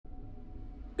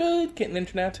Good kitten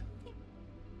internet.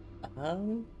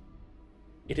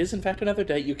 It is in fact another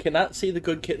day. You cannot see the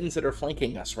good kittens that are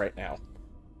flanking us right now.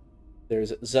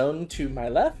 There's Zoan to my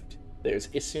left. There's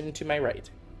Issun to my right.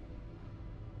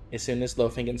 Issun is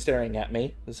loafing and staring at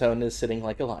me. Zoan is sitting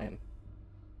like a lion.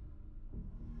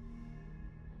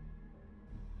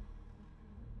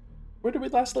 Where did we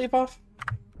last leave off?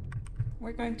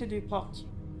 We're going to do plot.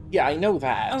 Yeah, I know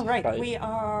that. Oh, right. But... we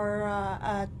are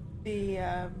at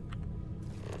the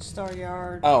star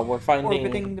yard. Oh, we're finding...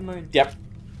 orbiting the moon. Yep.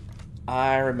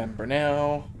 I remember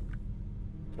now.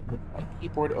 Move my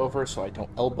keyboard over so I don't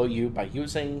elbow you by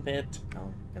using it.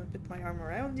 I'm gonna put my arm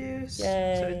around you so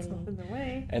Yay. it's not in the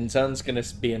way. And Zone's gonna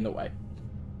be in the way.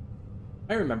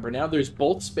 I remember now. There's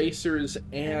both spacers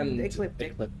and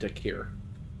ecliptic here.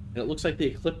 And it looks like the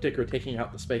ecliptic are taking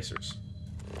out the spacers.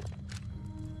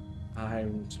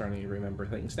 I'm starting to remember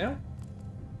things now.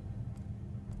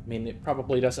 I mean, it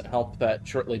probably doesn't help that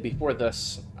shortly before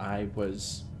this, I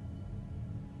was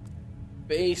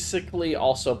basically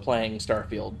also playing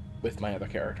Starfield with my other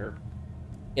character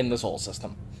in the Sol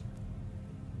system.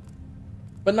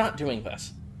 But not doing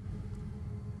this.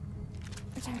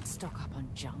 Don't stock up on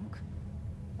junk.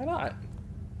 Why not?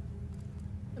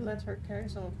 Let her carry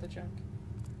some of the junk.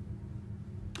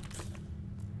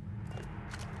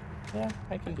 Yeah,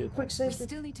 I can do that. Quick We save.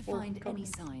 still need to find any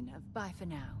sign of bye for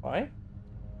now. Why?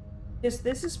 Yes,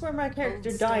 this is where my character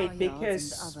Old died star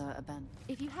yards because and other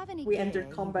if you have any we gear entered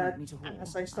you combat want me to haul,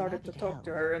 as I I'm started happy to talk help.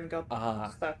 to her and got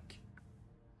stuck.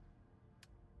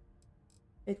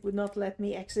 It would not let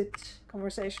me exit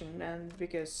conversation, and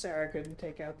because Sarah couldn't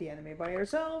take out the enemy by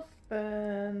herself,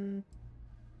 then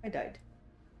I died.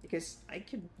 Because I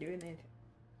couldn't do anything.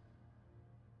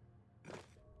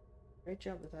 Great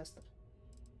job, Bethesda.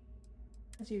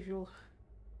 As usual.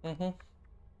 Mm-hmm.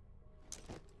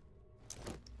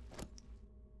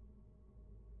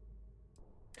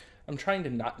 I'm trying to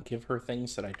not give her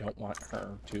things that I don't want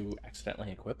her to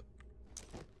accidentally equip.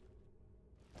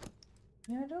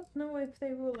 Yeah, I don't know if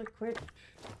they will equip.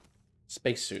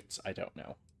 Spacesuits, I don't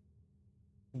know.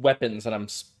 Weapons that I'm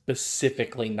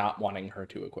specifically not wanting her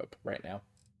to equip right now.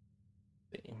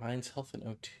 Mine's health in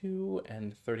O2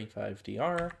 and 35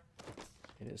 DR.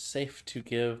 It is safe to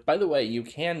give. By the way, you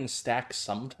can stack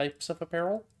some types of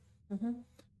apparel.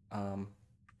 Mm-hmm.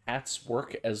 Hats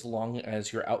work as long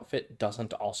as your outfit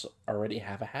doesn't also already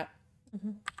have a hat.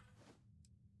 Mm-hmm.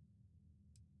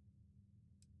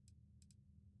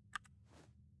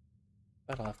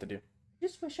 That'll have to do. I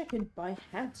just wish I could buy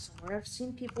hats somewhere. I've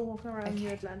seen people walking around New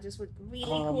Atlantis with really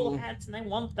cool hats, and I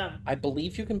want them. I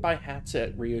believe you can buy hats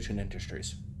at Ryujin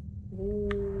Industries.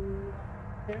 Ooh,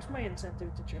 there's my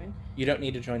incentive to join. You don't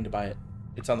need to join to buy it.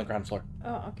 It's on the ground floor.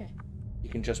 Oh, okay. You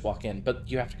can just walk in, but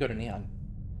you have to go to Neon.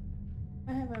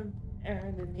 I have an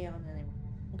errand in Neon anyway.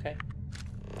 Okay.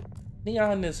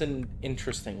 Neon is an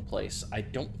interesting place. I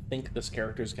don't think this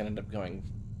character is going to end up going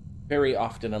very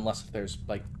often unless if there's,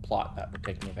 like, plot that would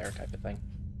take me there type of thing.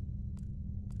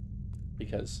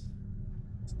 Because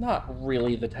it's not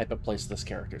really the type of place this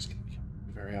character is going to be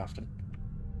very often.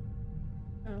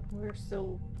 Oh, we're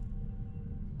still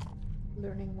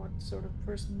learning what sort of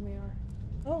person we are.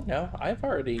 Oh, no. I've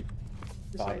already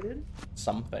Decided?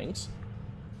 some things.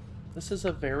 This is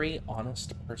a very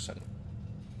honest person.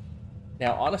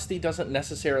 Now, honesty doesn't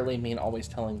necessarily mean always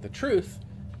telling the truth.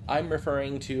 I'm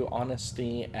referring to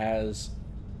honesty as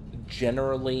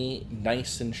generally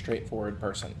nice and straightforward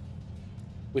person,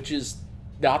 which is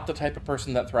not the type of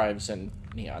person that thrives in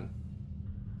Neon.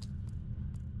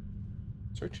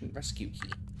 Search and rescue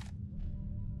key.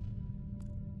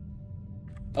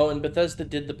 Oh, and Bethesda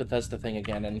did the Bethesda thing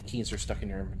again, and keys are stuck in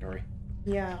your inventory.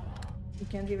 Yeah. You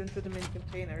can't even put them in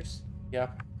containers. Yeah.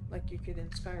 Like you could in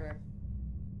Skyrim.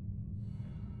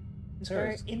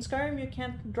 There is. In Skyrim, you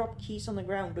can't drop keys on the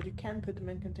ground, but you can put them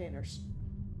in containers.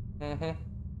 Mm-hmm.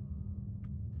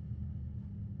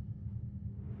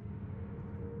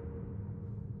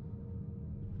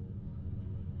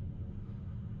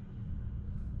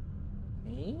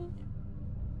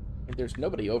 There's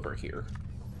nobody over here.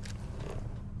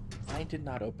 I did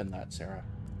not open that, Sarah.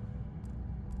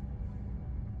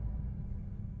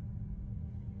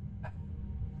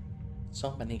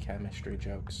 So many chemistry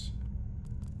jokes.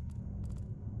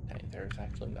 Okay, there's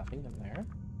actually nothing in there.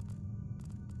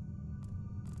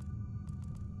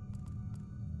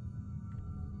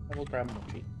 I will grab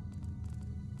Mochi.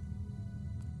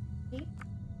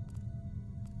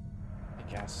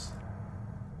 I guess.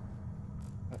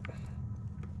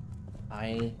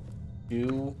 I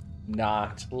do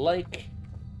not like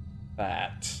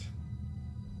that.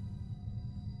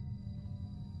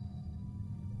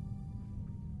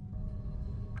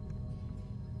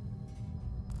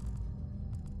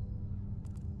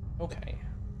 Okay,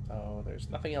 so there's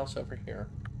nothing else over here.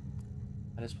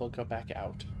 Might as well go back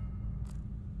out.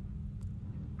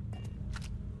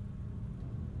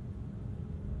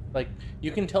 Like, you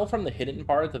can tell from the hidden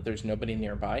bar that there's nobody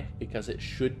nearby, because it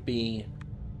should be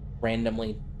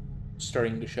randomly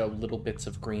starting to show little bits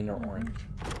of green or orange.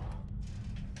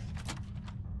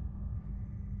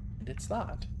 And it's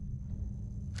not.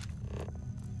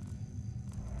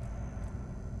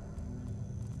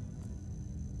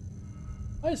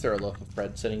 Why is there a loaf of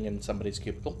bread sitting in somebody's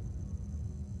cubicle?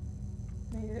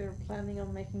 Maybe they're planning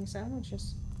on making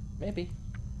sandwiches. Maybe.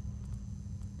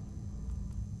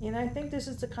 You know, I think this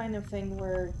is the kind of thing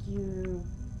where you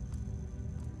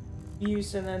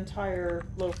use an entire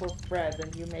loaf of bread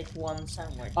and you make one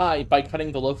sandwich. Ah, by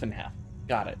cutting the loaf in half.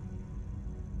 Got it.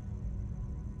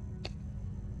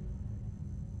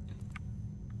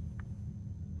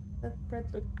 That bread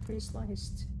looked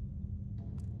pre-sliced.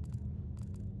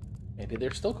 Maybe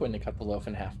they're still going to cut the loaf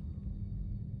in half.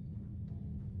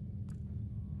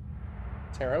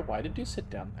 Sarah, why did you sit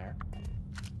down there?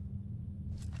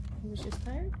 He was just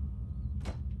tired?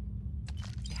 Do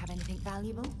you have anything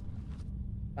valuable?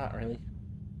 Not really.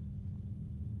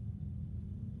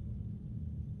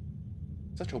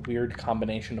 Such a weird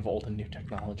combination of old and new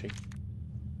technology.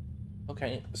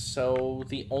 Okay, so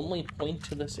the only point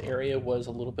to this area was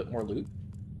a little bit more loot.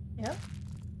 Yep.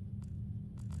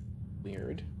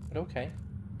 Weird, but okay.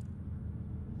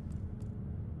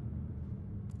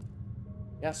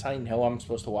 Yes, I know I'm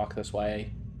supposed to walk this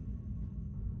way.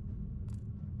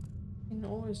 You can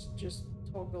always just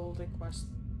toggle the quest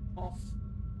off.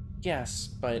 Yes,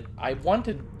 but I want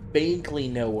to vaguely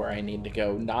know where I need to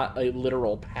go, not a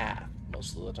literal path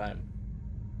most of the time.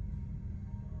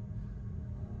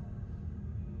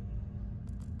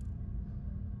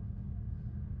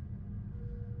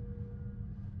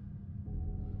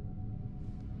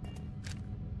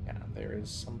 Yeah, there is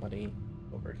somebody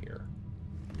over here.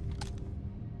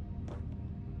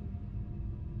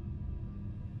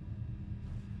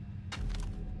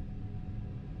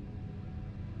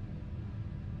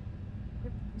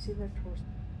 Yep, you see that torso.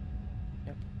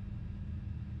 Yep.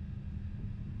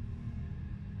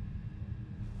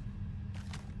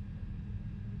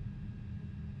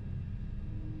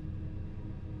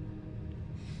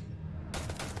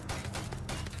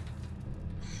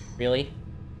 Really?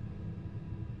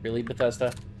 Really,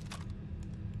 Bethesda?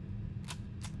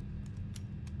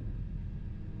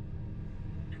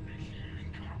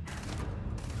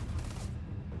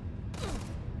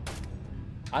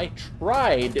 I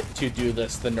tried to do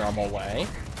this the normal way.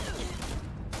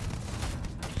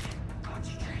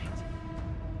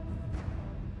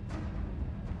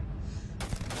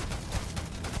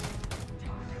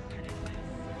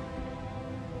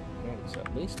 There's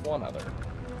at least one other.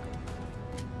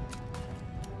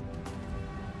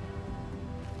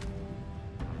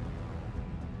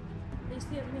 At least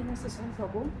the enemy has the same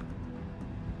problem.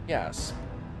 Yes.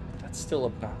 That's still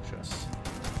obnoxious.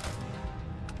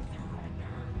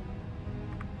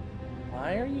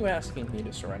 Why are you asking me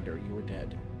to surrender? You were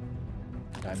dead.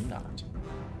 And I'm not.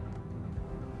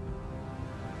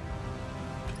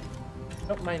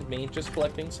 Don't mind me, just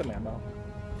collecting some ammo.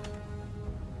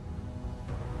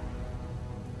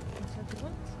 Is that the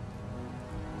one?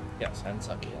 Yes, and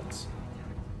succulents.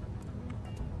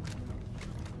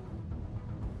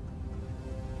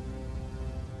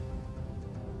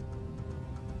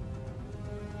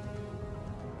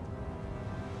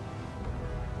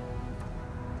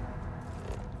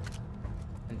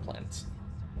 And plants.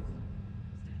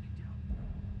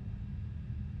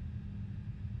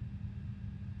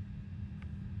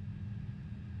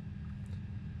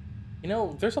 You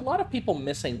know, there's a lot of people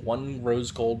missing one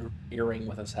rose gold earring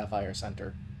with a sapphire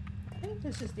center. I think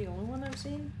this is the only one I've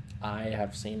seen. I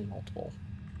have seen multiple.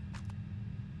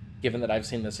 Given that I've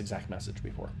seen this exact message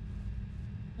before.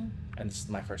 And this is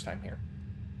my first time here.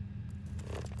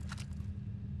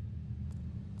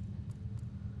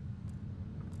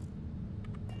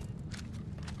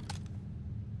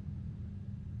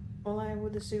 Well, I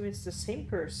would assume it's the same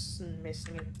person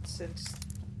missing it, since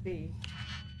the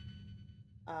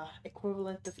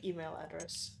equivalent of email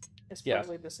address is Yeah.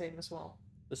 probably the same as well.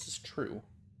 This is true.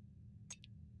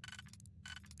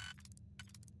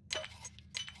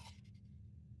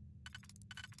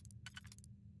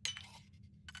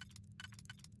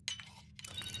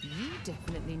 You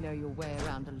definitely know your way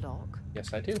around a lock.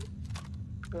 Yes, I do.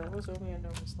 That was only a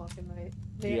novice lock in my...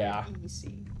 Yeah.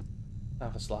 Easy.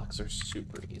 Novice locks are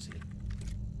super easy.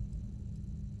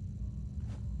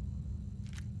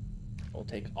 We'll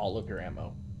take all of your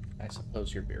ammo. I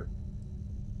suppose your beer.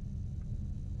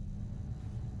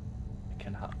 I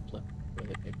cannot flip the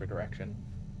paper direction.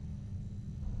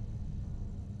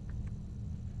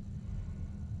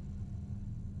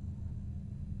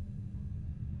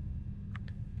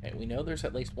 Okay, we know there's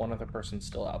at least one other person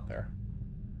still out there.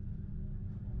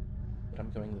 But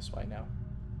I'm going this way now.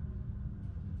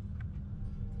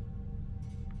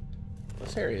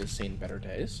 This area has seen better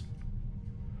days.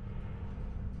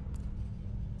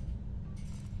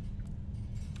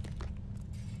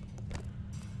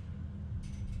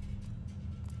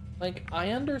 Like, I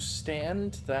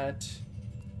understand that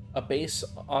a base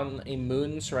on a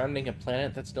moon surrounding a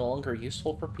planet that's no longer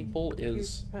useful for people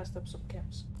is... You passed up some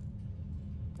camps.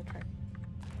 I tried.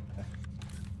 Okay.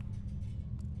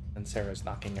 And Sarah's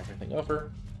knocking everything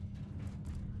over.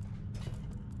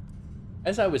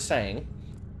 As I was saying,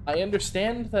 I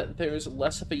understand that there's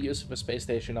less of a use of a space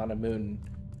station on a moon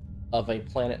of a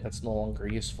planet that's no longer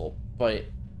useful, but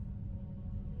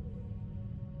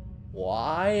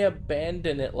why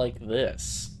abandon it like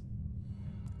this?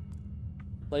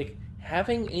 Like,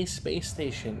 having a space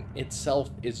station itself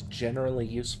is generally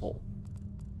useful.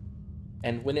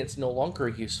 And when it's no longer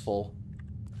useful,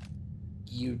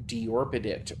 you deorbit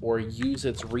it or use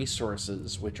its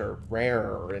resources, which are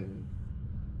rare and...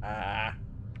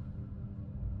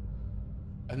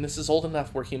 And this is old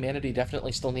enough where humanity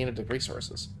definitely still needed the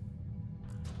resources.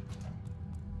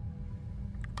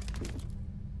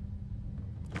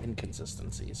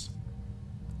 Inconsistencies.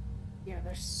 Yeah,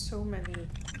 there's so many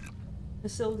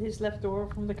facilities left over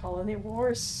from the colony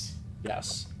wars.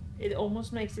 Yes. It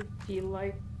almost makes it feel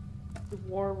like the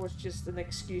war was just an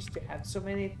excuse to have so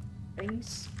many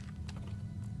things.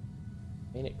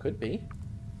 I mean, it could be.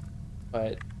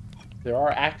 But there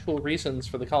are actual reasons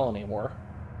for the colony war.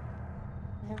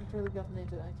 I haven't really gotten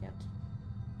into that yet.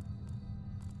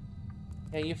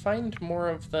 Yeah, you find more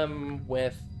of them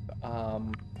with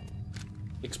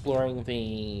exploring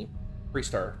the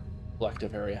Freestar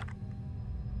Collective area.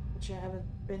 Which I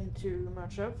haven't been too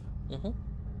much of. Mm-hmm.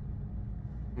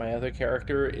 My other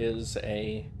character is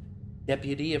a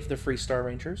deputy of the Freestar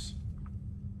Rangers.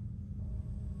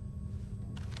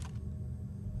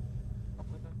 Oh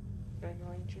my god,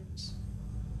 Rangers.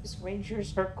 These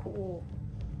Rangers are cool.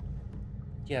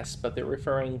 Yes, but they're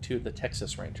referring to the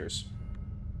Texas Rangers.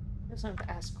 It's not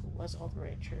as cool as all the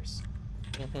Rangers.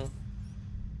 Mm-hmm.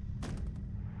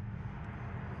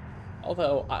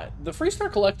 Although, the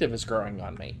Freestar Collective is growing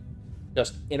on me.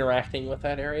 Just interacting with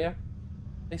that area.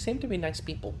 They seem to be nice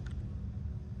people.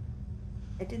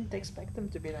 I didn't expect them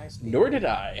to be nice people. Nor did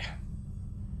I.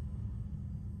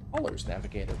 Caller's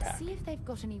Navigator pack. See if they've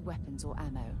got any weapons or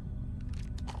ammo.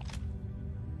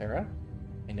 Sarah,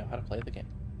 I know how to play the game.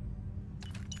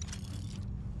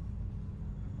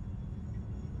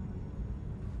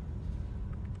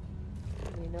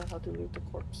 You know how to loot the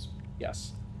corpse.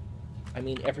 Yes. I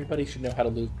mean, everybody should know how to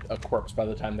loot a corpse by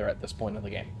the time they're at this point of the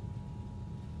game.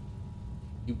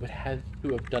 You would have to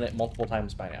have done it multiple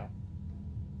times by now.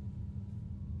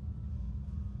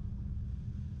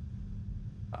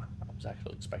 I was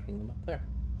actually expecting them up there.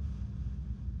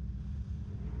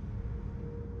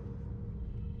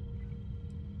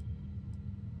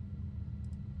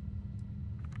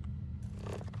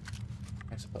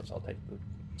 I suppose I'll take the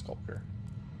sculpture.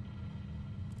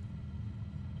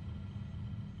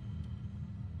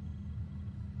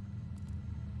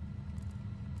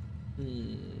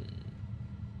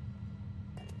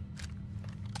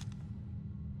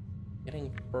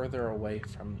 Getting further away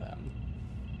from them.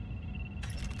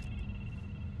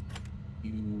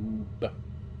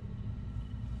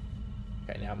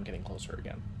 Okay, now I'm getting closer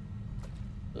again.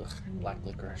 Ugh, black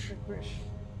licorice.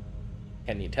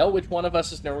 Can you tell which one of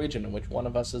us is Norwegian and which one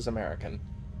of us is American?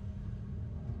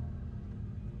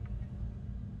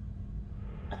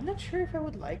 I'm not sure if I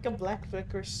would like a black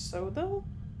licorice soda.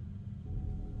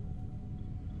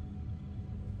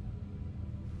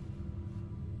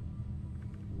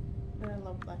 I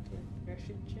love black licorice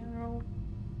in general.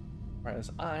 Whereas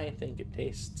I think it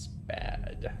tastes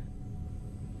bad.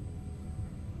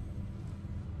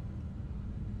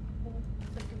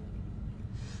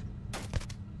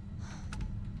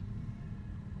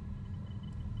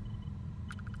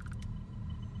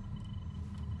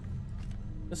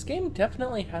 This game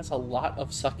definitely has a lot of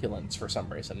succulents for some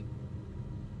reason.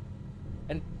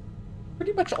 And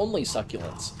pretty much only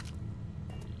succulents.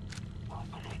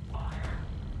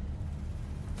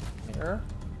 Here.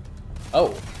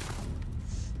 Oh.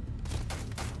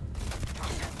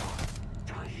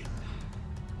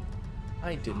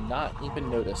 I did not even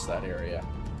notice that area.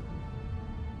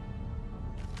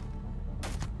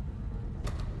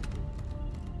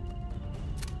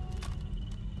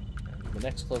 The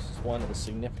next closest one is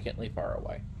significantly far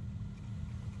away.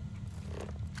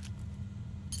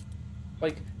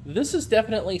 Like, this is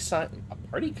definitely a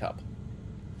party cup.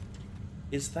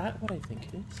 Is that what I think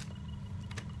it is?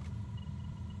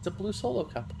 It's a blue solo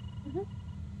cup. Mm-hmm.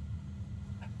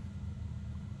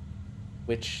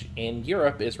 Which in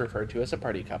Europe is referred to as a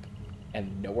party cup,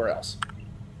 and nowhere else.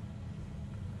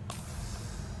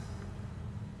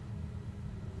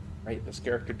 Right, this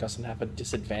character doesn't have a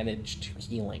disadvantage to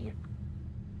healing.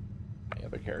 My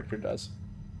other character does.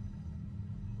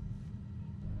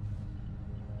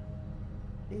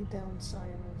 The downside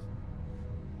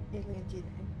of alien DNA.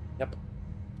 Yep.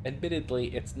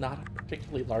 Admittedly, it's not a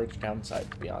particularly large downside,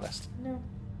 to be honest. No.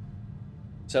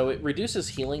 So it reduces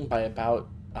healing by about...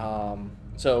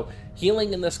 so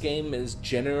healing in this game is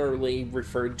generally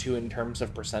referred to in terms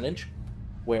of percentage,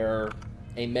 where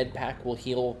a med pack will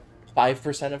heal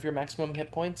 5% of your maximum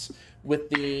hit points. With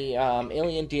the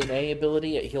alien DNA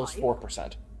ability, it heals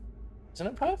 4%. Isn't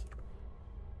it 5?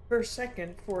 Per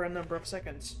second for a number of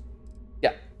seconds.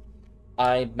 Yeah.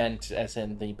 I meant as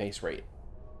in the base rate.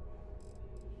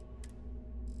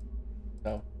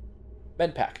 So,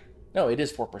 med pack. No, it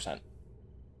is 4%.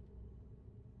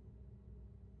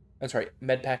 That's right.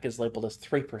 Med pack is labeled as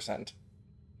 3%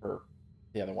 for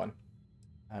the other one.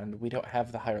 And we don't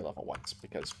have the higher level ones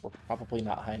because we're probably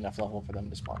not high enough level for them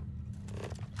to spawn.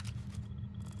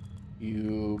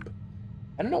 Cube.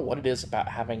 I don't know what it is about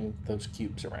having those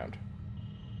cubes around.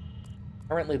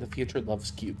 Apparently the future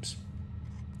loves cubes.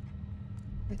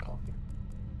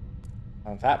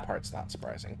 That part's not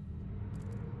surprising.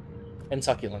 And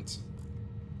succulents.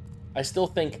 I still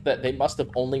think that they must have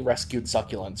only rescued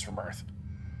succulents from Earth.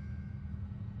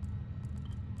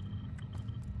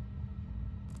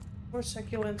 Or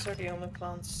succulents are the only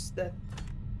plants that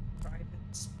thrive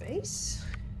in space?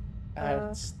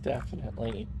 That's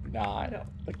definitely not no.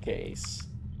 the case.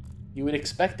 You would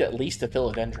expect at least a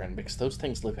philodendron, because those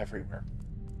things live everywhere.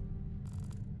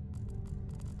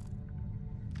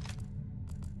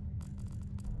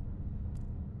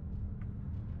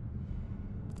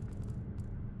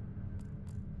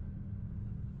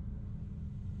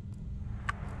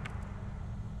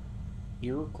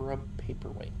 Ear grub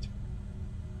paperweight.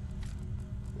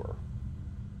 Sure.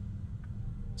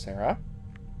 Sarah?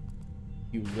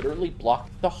 You literally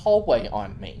blocked the hallway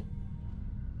on me.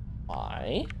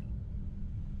 Why?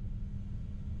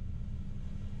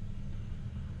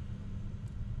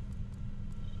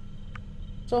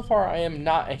 So far, I am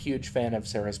not a huge fan of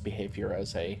Sarah's behavior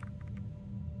as a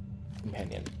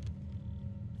companion.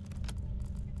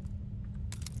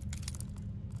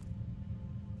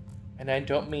 And I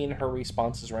don't mean her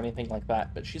responses or anything like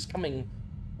that, but she's coming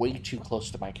way too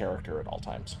close to my character at all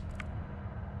times.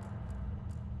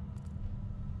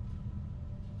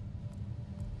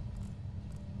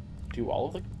 Do all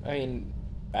of the... I mean,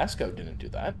 Vasco didn't do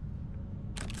that.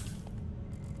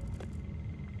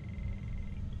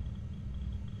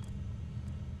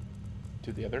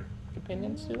 Do the other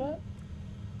companions do that?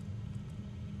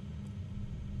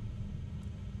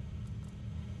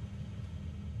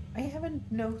 I haven't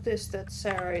noticed that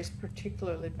Sarah is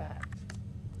particularly bad.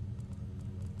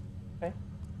 Okay.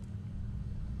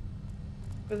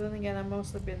 But then again, I've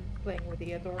mostly been playing with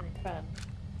the adoring fan.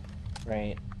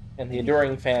 Right. And the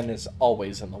adoring fan is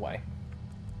always in the way.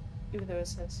 Even though it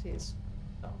says he's...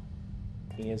 Oh.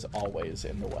 He is always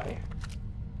in the way.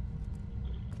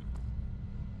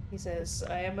 He says,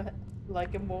 I am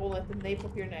like a mole at the nape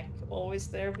of your neck, always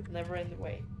there but never in the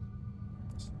way.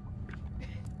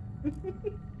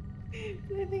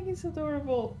 I think it's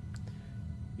adorable.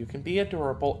 You can be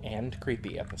adorable and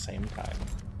creepy at the same time.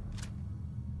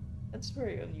 That's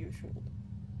very unusual.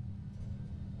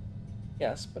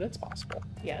 Yes, but it's possible.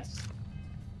 Yes.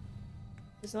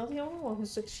 He's not the only one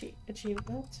who's achieved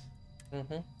that.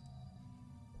 Mm-hmm.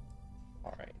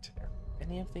 Alright. Are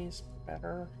any of these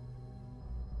better?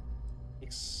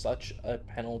 It's such a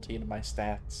penalty to my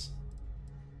stats.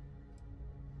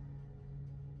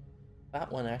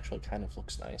 That one actually kind of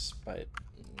looks nice, but...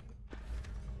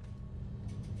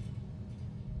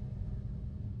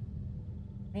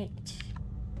 Right.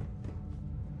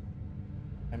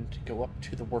 Time to go up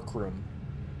to the workroom.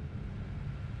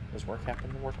 Does work happen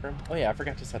in the workroom? Oh yeah, I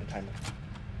forgot to set a timer.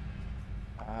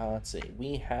 Let's see.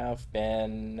 We have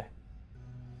been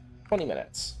 20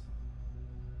 minutes.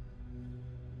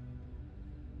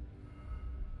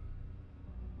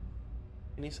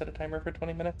 Can you set a timer for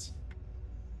 20 minutes?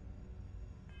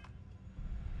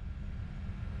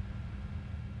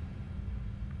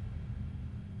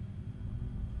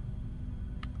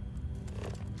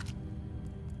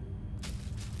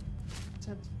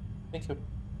 Thank you.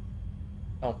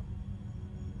 Oh.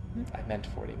 I meant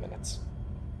 40 minutes.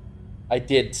 I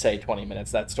did say 20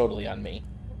 minutes. That's totally on me.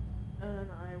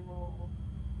 And I will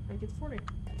make it 40.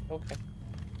 Okay.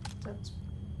 That's...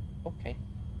 Okay.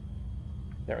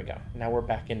 There we go. Now we're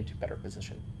back into better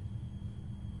position.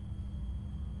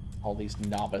 All these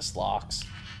novice locks.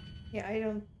 Yeah, I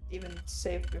don't even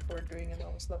save before doing a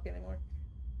novice lock anymore.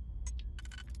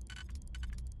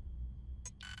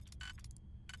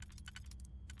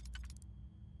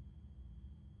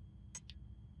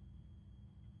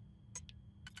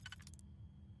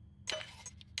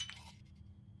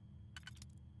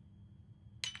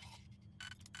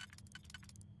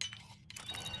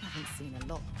 I haven't seen a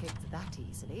lock picked that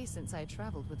easily since I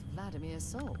traveled with Vladimir's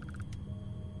soul.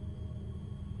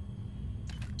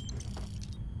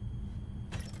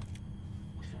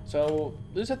 So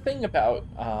there's a thing about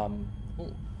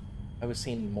ooh, I was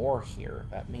seeing more here.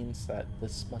 That means that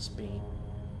this must be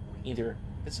either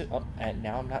this is, and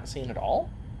now I'm not seeing it all.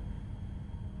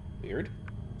 Weird.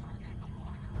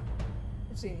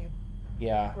 I've seen you.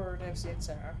 Yeah. Or I've seen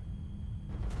Sarah.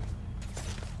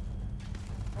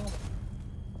 Oh.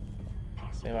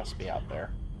 They must be out there.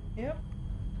 Yep.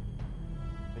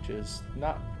 Which is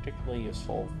not particularly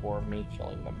useful for me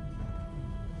killing them.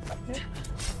 Yep.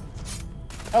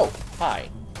 Oh, hi.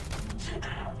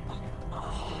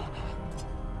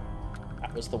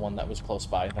 That was the one that was close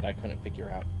by that I couldn't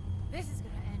figure out. This is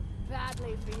gonna end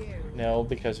badly for you. No,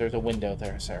 because there's a window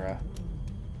there, Sarah.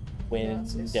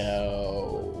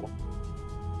 Window.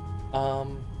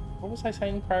 What was I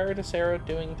saying prior to Sarah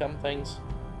doing dumb things?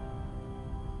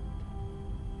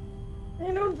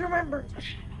 I don't remember.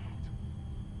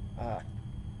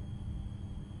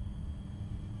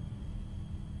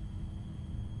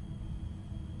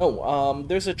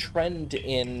 There's a trend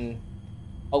in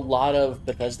a lot of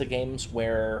Bethesda games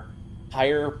where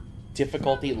higher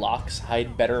difficulty locks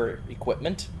hide better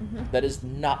equipment. That is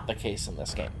not the case in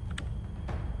this game.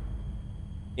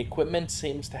 Equipment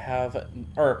seems to have,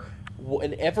 or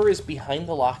whatever is behind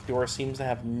the locked door seems to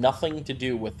have nothing to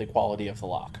do with the quality of the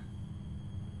lock.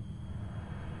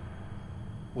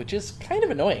 Which is kind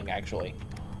of annoying, actually.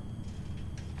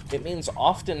 It means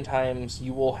oftentimes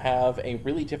you will have a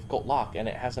really difficult lock, and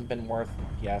it hasn't been worth...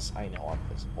 Yes, I know I'm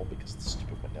visible because of the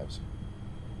stupid windows.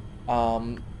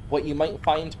 What you might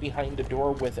find behind a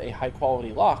door with a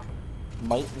high-quality lock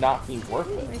might not be worth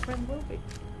it. My friend will be.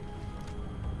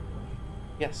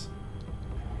 Yes.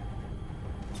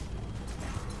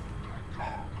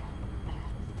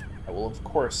 I will, of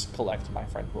course, collect my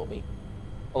friend Wilby,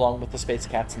 along with the space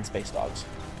cats and space dogs.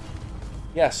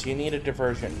 Yes, you need a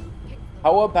diversion.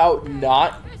 How about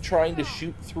not trying to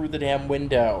shoot through the damn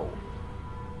window?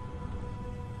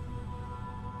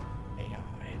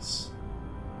 AIs.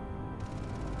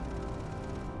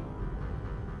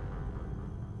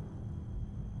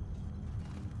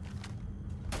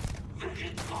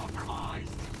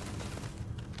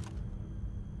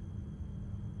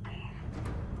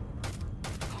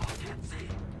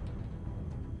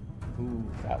 Ooh,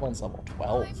 that one's level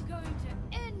 12. I'm going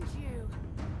to end you.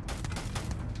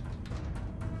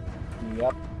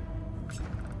 Yep.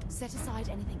 Set aside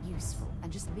anything useful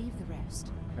and just leave the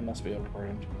rest. I must be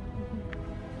overburdened.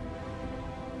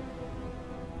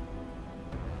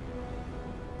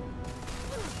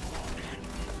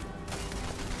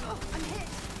 Oh, I'm hit.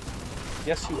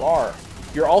 Yes, you are.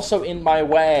 You're also in my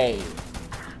way.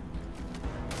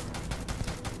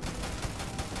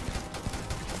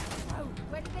 Oh,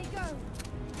 where did they go?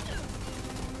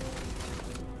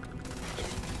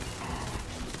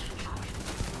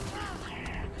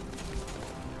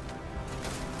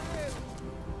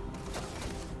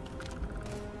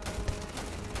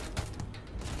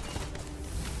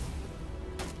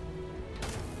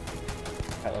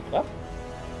 I leveled up.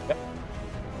 Yep.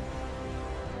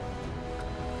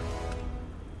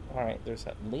 Alright, there's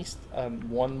at least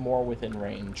one more within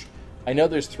range. I know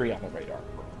there's 3 on the radar.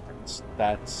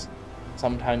 That's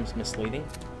sometimes misleading.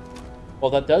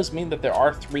 Well, that does mean that there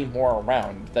are 3 more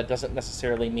around. That doesn't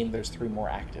necessarily mean there's 3 more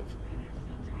active.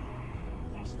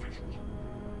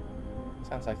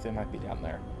 Sounds like they might be down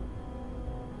there.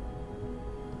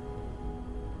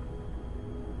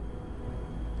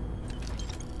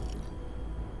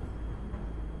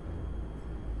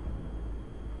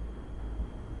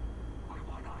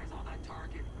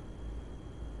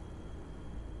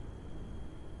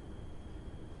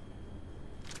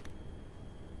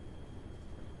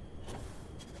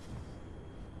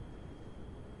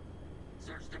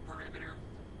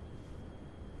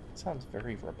 Sounds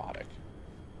very robotic.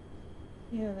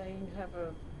 Yeah, they have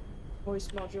a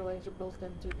voice modulator built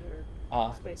into their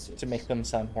spacesuits. To make them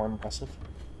sound more impressive?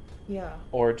 Yeah.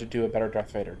 Or to do a better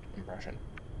Darth Vader impression?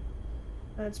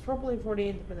 It's probably for the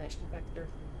intimidation factor.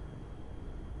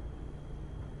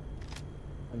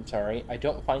 I'm sorry, I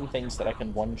don't find things that I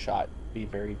can one-shot be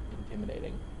very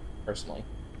intimidating, personally.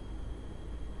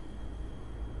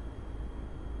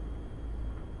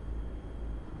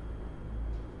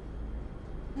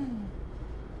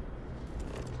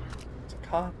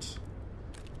 cot.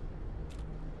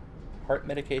 Heart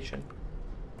medication.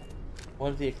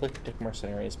 One of the eclectic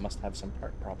mercenaries must have some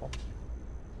heart problem.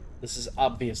 This is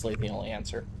obviously the only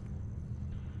answer.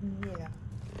 Yeah.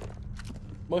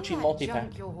 Mochi All that multipack.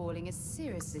 junk you're hauling is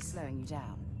seriously slowing you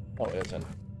down. Oh, it isn't.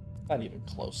 Not even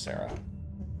close, Sarah.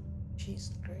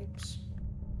 Cheese and grapes.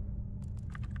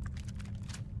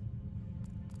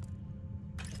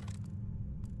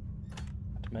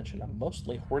 Not to mention, I'm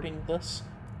mostly hoarding this,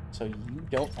 so you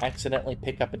don't accidentally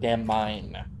pick up a damn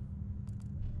mine.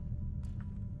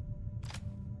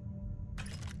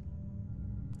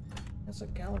 That's a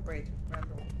calibrated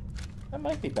Grendel. That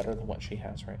might be better than what she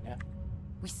has right now.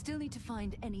 We still need to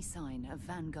find any sign of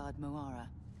Vanguard Moara.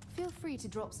 Feel free to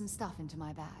drop some stuff into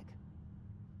my bag.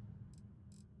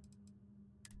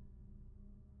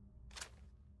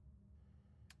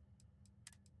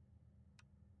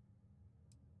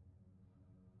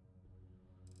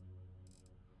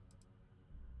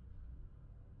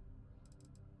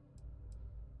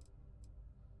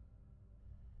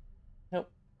 Nope.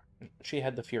 She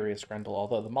had the Furious Grendel,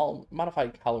 although the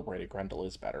modified calibrated Grendel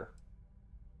is better.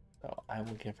 So I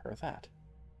will give her that.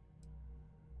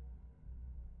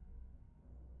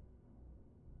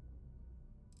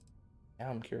 Now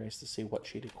I'm curious to see what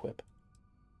she'd equip.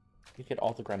 You get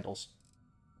all the Grendels.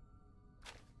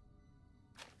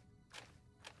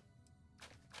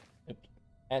 Oops.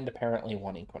 And apparently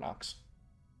one Equinox.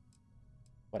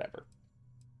 Whatever.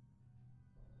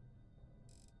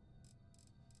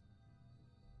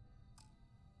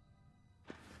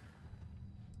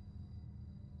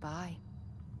 Bye.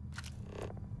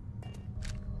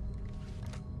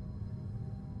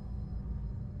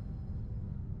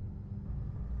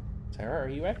 Sarah, are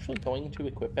you actually going to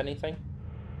equip anything?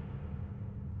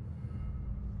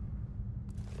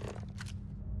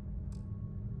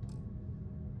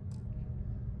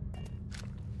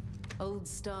 Old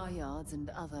star yards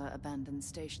and other abandoned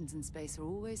stations in space are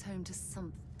always home to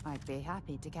something. I'd be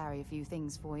happy to carry a few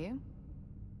things for you.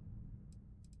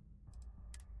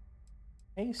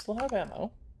 Hey, you still have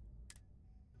ammo.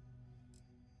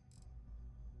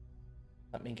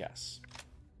 Let me guess.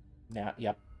 Now,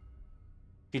 yep.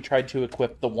 She tried to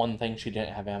equip the one thing she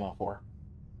didn't have ammo for.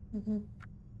 Mm-hmm.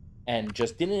 And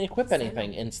just didn't equip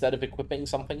anything instead of equipping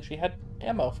something she had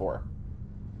ammo for.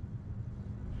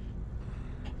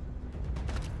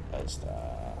 Just,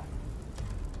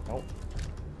 nope.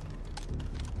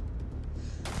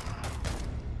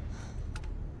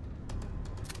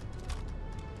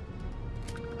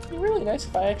 It'd be really nice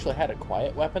if I actually had a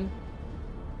quiet weapon.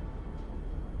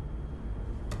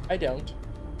 I don't.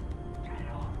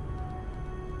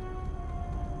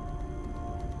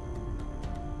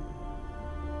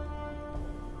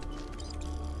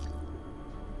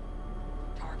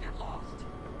 Target lost.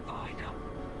 Find him.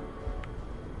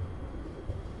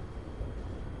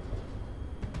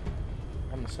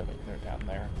 I'm assuming they're down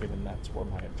there, given that's where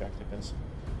my objective is.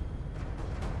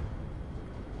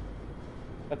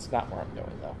 That's not where I'm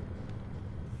going, though.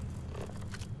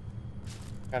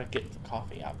 Gotta get the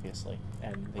coffee, obviously,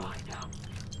 and the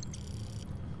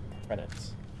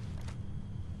credits.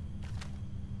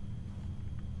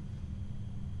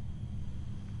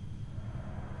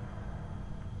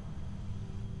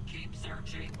 Keep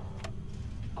searching.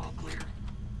 All clear.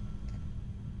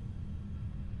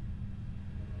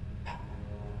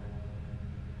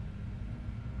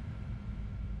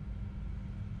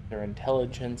 Their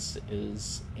intelligence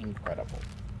is incredible.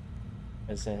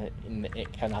 As in,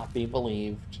 it cannot be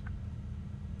believed.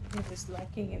 It is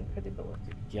lacking in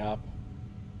credibility. Yup.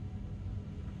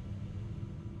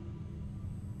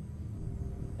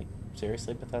 Like,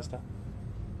 seriously, Bethesda?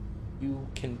 You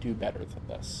can do better than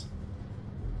this.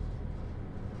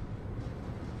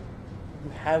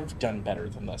 You have done better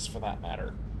than this, for that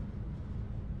matter.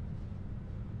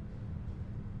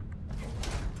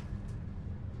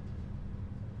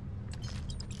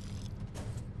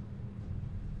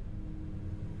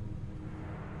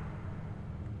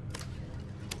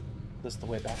 This the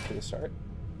way back to the start?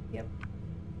 Yep.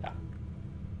 Yeah.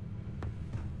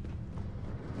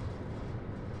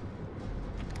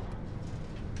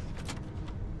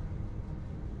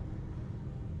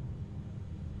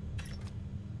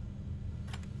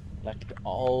 Collect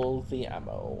all the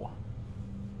ammo.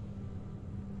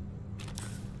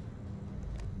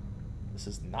 This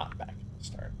is not back to the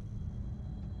start.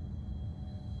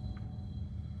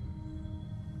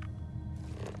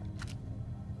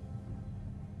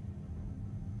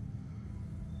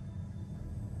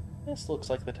 This looks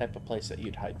like the type of place that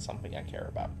you'd hide something I care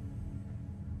about.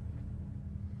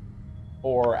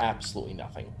 Or absolutely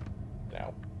nothing. You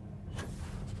know.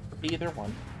 Either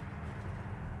one.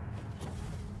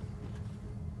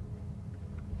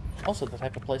 Also, the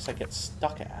type of place I get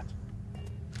stuck at.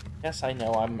 Yes, I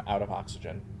know I'm out of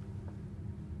oxygen.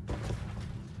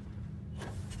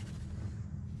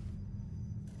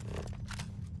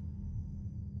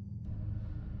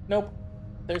 Nope.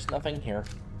 There's nothing here.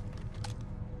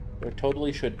 There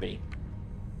totally should be.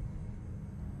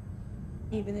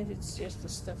 Even if it's just a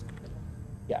stuffed animal.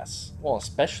 Yes. Well,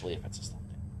 especially if it's a stuffed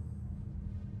animal.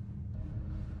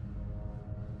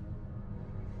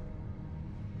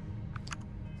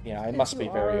 Yeah, I must be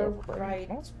very overburdened.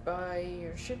 Right by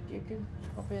your ship, you could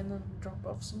hop in and drop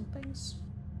off some things.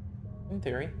 In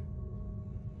theory.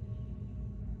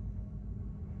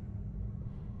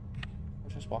 I'll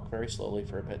just walk very slowly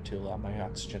for a bit to allow my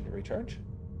oxygen to recharge.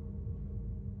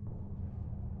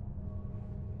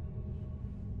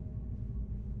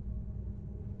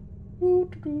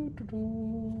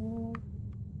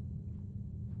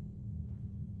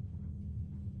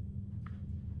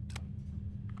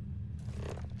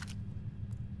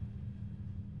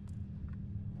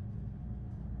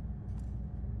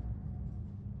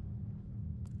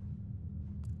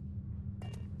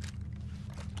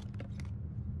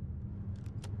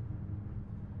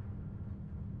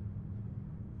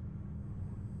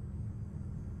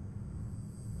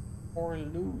 Or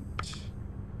loot.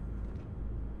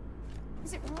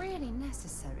 Is it really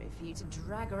necessary for you to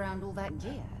drag around all that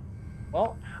gear?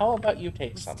 Well, how about you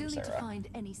take We some, still need Sarah? to find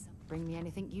any. Bring me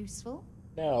anything useful?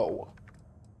 No.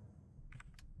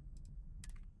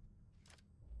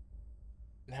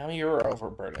 Now you're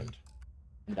overburdened.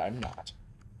 And I'm not.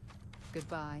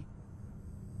 Goodbye.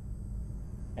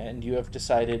 And you have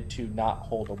decided to not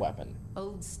hold a weapon.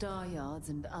 Old star yards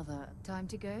and other. Time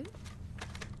to go?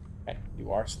 Okay,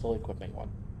 you are still equipping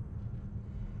one.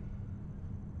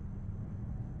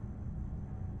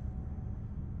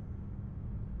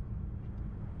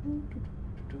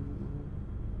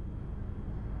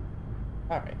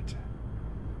 Alright.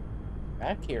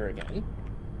 Back here again.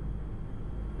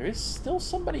 There is still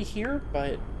somebody here,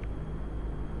 but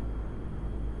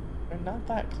they're not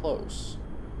that close.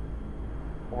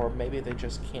 Or maybe they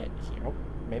just can't hear.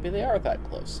 Maybe they are that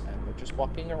close, and they're just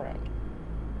walking around.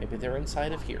 Maybe they're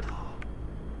inside of here.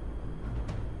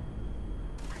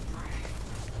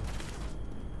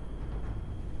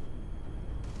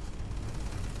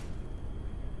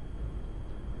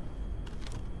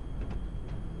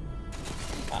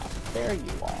 Ah, there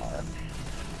you are.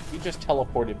 You just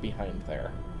teleported behind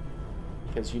there.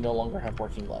 Because you no longer have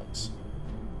working legs.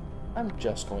 I'm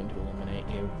just going to eliminate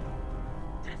you.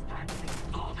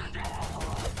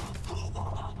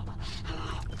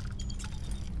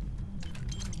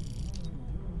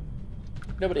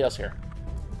 Nobody else here.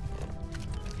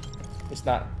 It's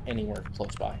not anywhere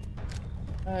close by.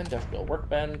 Industrial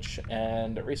workbench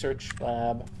and a research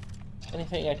lab.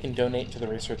 Anything I can donate to the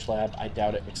research lab, I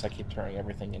doubt it because I keep turning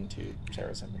everything into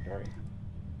Sarah's inventory.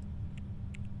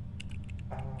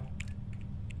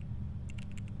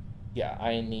 Yeah,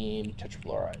 I need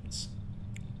tetrafluorides.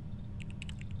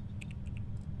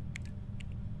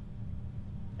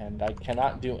 And I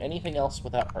cannot do anything else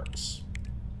without perks.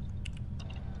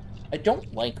 I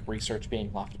don't like research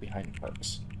being locked behind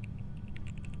perks.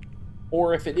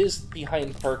 Or if it is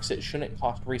behind perks, it shouldn't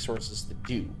cost resources to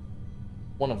do.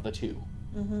 One of the two.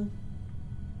 Mm-hmm.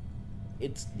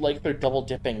 It's like they're double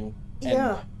dipping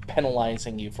and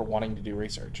penalizing you for wanting to do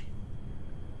research.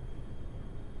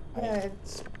 Yeah,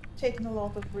 it's taken a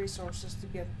lot of resources to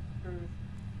get through.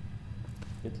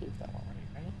 Did loot that already,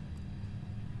 right?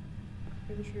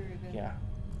 Pretty sure you did. Yeah.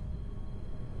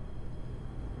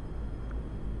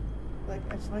 Like,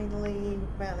 I finally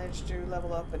managed to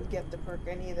level up and get the perk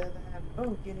I needed and have,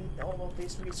 oh, you need all of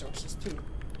these resources too.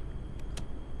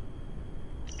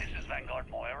 This is Vanguard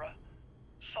Moira.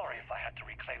 Sorry if I had to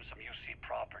reclaim some UC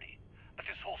property, but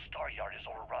this whole star yard is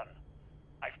overrun.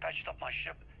 I've patched up my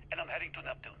ship and I'm heading to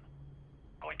Neptune.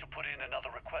 Going to put in another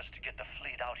request to get the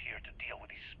fleet out here to deal with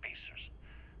these spacers.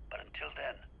 But until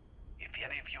then, if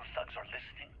any of you thugs are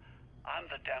listening, I'm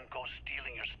the damn ghost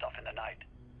stealing your stuff in the night.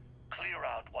 Clear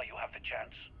out while you have the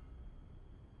chance.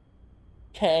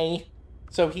 Okay.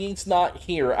 So he's not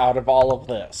here out of all of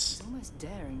this. It's almost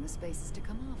daring the spacers to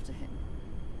come after him.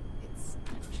 It's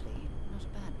actually not a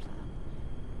bad plan.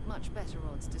 Much better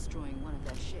odds destroying one of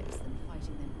their ships than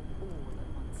fighting them all at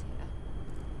once here.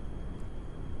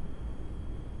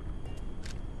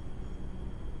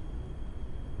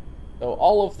 So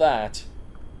all of that,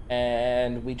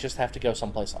 and we just have to go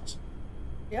someplace else.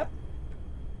 Yep.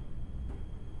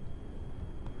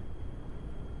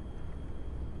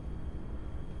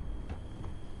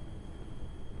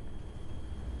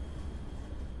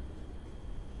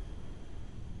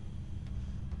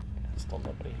 Still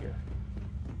nobody here.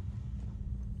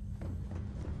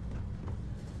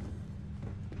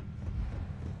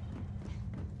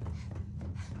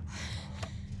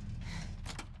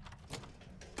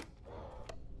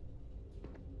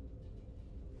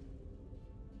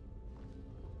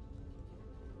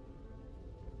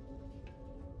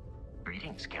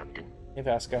 Thanks, Captain. Hey,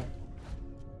 Vasco.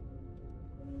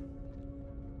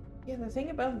 Yeah, the thing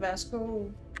about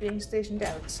Vasco being stationed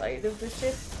outside of the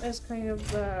ship is kind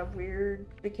of weird,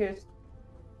 because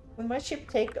when my ship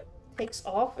takes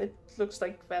off, it looks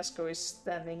like Vasco is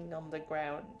standing on the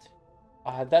ground.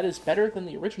 That is better than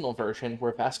the original version,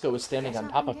 where Vasco was standing Get on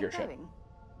up top and of get your ship going.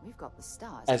 We've got the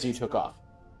stars as to you took explore. off.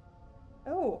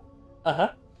 Oh, Uh-huh.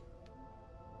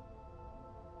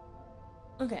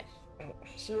 okay.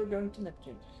 So we're going to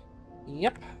Neptune.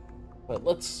 Yep. But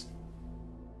let's...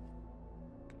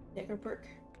 Decker perk.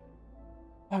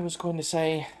 I was going to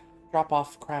say, drop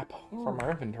off crap from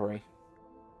our inventory.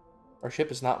 Our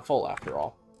ship is not full, after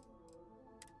all.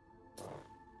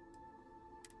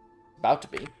 About to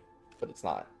be, but it's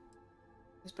not.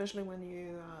 Especially when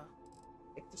you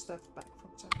take the stuff back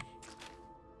from Sam.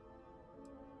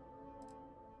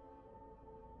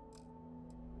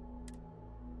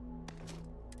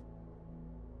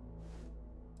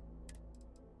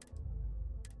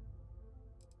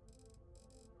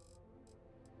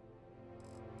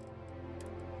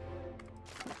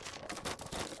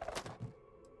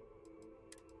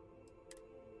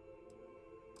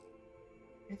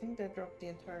 I think that dropped the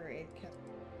entire aid cap.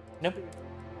 Nope.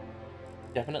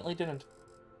 Definitely didn't.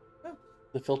 Oh.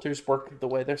 The filters work the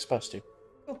way they're supposed to.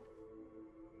 Cool.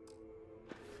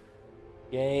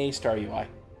 Yay, Star UI.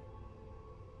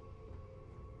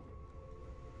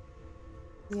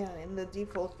 Yeah, in the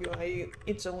default UI,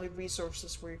 it's only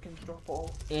resources where you can drop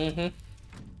all. Mm-hmm.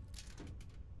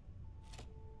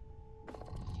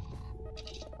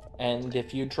 And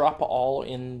if you drop all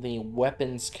in the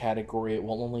weapons category, it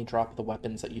will only drop the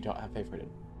weapons that you don't have favorited.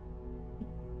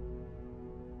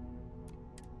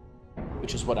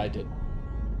 Which is what I did.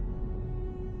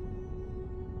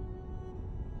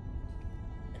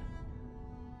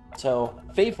 So,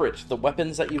 favorite the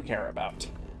weapons that you care about.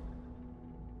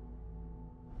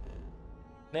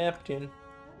 Neptune.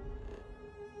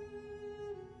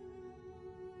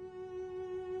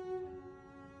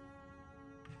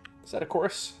 Set a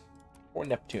course for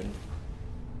Neptune.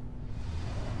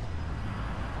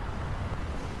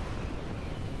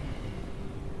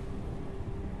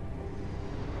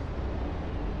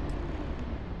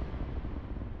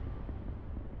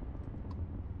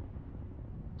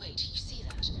 Wait, you see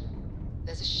that?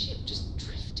 There's a ship just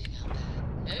drifting out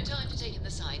there. No time to take in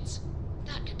the sights.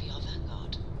 That could be our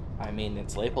vanguard. I mean,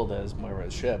 it's labeled as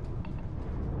Moira's ship.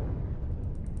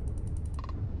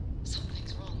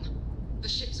 Something's wrong. The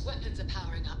ship's weapons are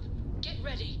powering up. Get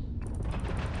ready.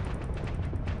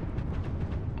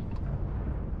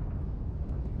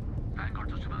 Vanguard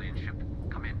to civilian ship.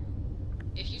 Come in.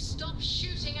 If you stop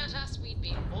shooting at us, we'd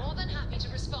be more than happy to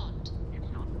respond.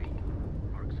 It's not me.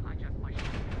 Mercs hijacked my ship.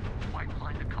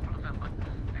 Pipelined a couple of them, but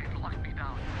they've locked me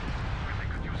down.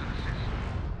 Really could use an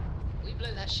assist. We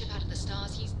blow that ship out of the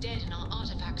stars, he's dead and our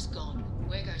artifact's gone.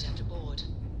 We're going to have to board.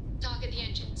 Target the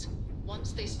engines.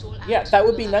 Once they stall out... Yeah, that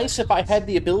would be we'll have nice if I had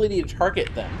the ability to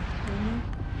target them.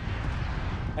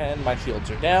 And my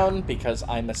shields are down because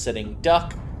I'm a sitting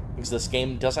duck, because this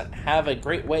game doesn't have a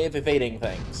great way of evading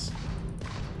things.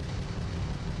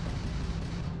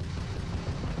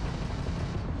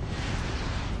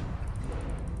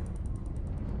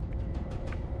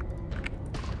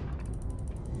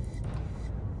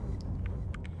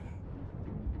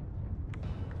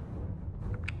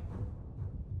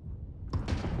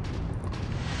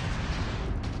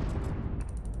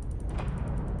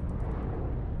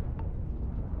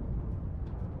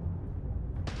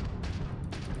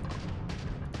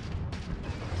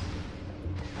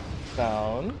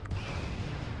 Down.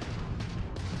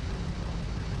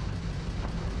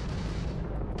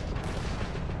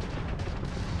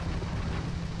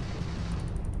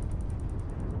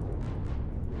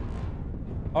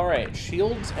 Alright,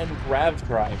 shields and grav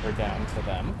drive are down for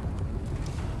them.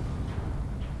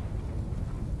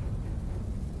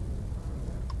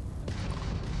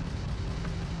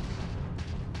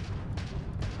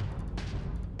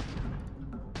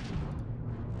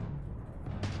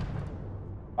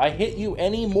 If I hit you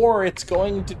any more, it's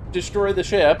going to destroy the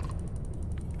ship.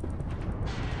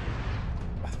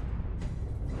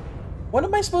 What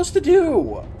am I supposed to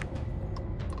do?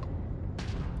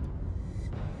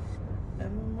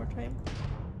 One more time.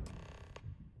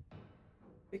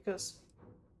 Because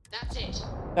That's it.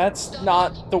 That's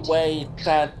not the way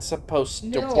that's supposed to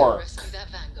No. work. Rescue that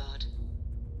vanguard.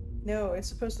 no, it's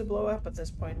supposed to blow up at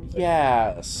this point. but-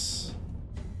 Yes.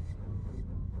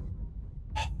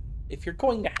 If you're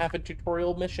going to have a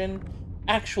tutorial mission,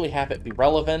 actually have it be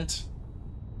relevant.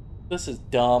 This is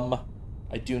dumb.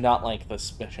 I do not like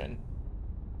this mission.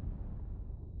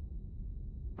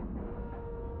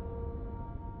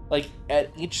 Like, at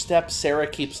each step, Sarah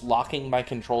keeps locking my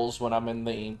controls when I'm in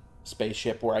the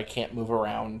spaceship where I can't move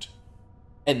around,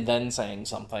 and then saying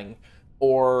something.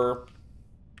 Or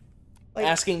Like,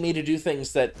 asking me to do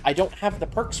things that I don't have the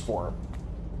perks for.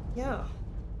 yeah.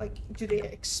 Like, do they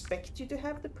expect you to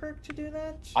have the perk to do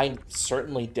that? I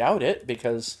certainly doubt it,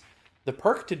 because the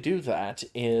perk to do that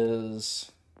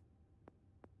is...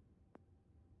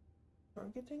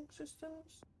 Targeting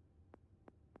systems?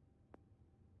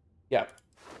 Yeah.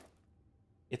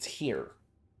 It's here.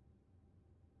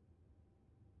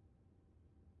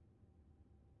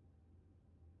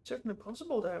 Certainly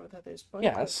possible that is, but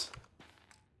Yes.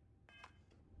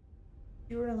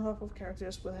 fewer than half of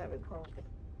characters will have it probably.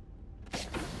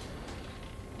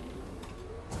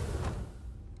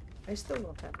 I still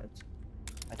don't have it.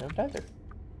 I don't either.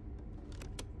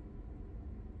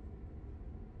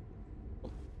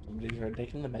 Somebody's already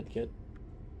taking the medkit.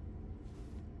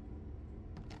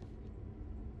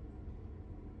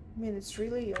 I mean, it's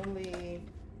really only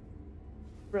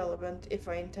relevant if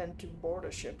I intend to board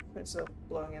a ship instead of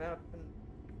blowing it up. And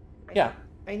Yeah.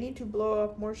 I need to blow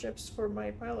up more ships for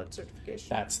my pilot certification.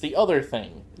 That's the other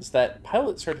thing, is that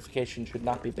pilot certification should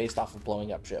not be based off of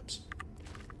blowing up ships.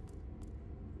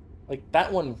 Like,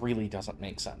 that one really doesn't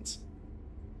make sense.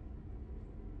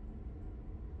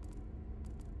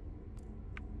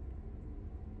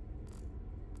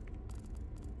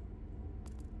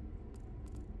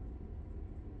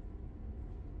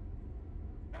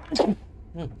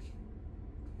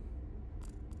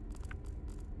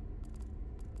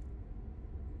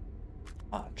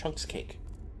 Ah, Chunks cake.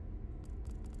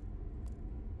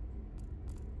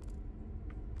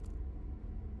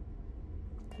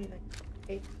 I mean, like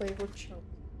 8 flavored chunk.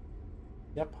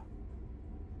 Yep.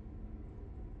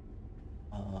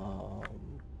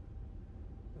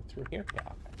 Through here? Yeah,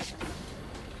 okay.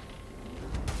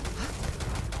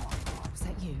 Was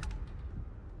that you?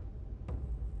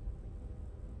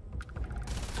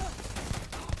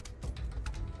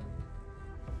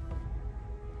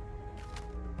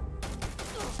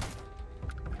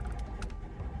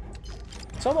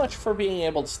 So much for being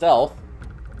able to stealth.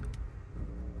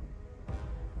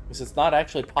 Because it's not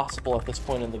actually possible at this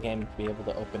point in the game to be able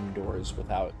to open doors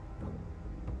without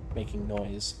making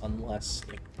noise, unless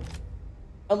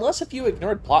if you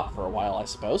ignored plot for a while, I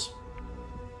suppose.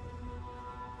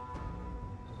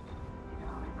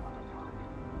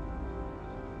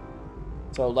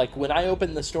 So, like, when I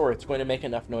open this door, it's going to make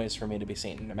enough noise for me to be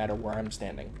seen, no matter where I'm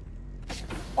standing.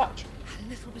 Watch. A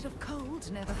little bit of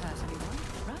cold never hurt anyone,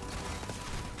 right?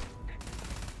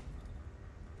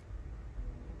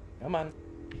 Come on.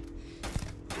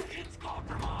 It's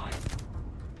compromised.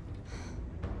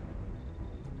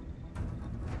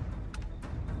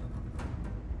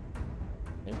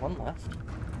 Only one left.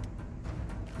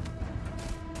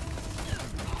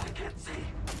 I can't see.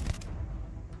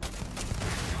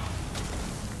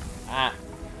 Ah.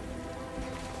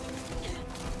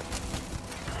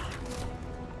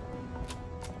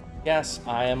 Yes,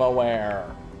 I am aware.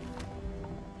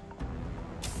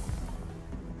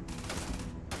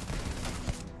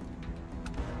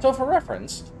 So for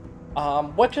reference,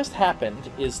 what just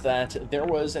happened is that there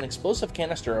was an explosive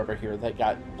canister over here that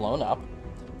got blown up.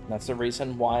 That's the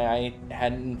reason why I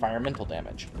had environmental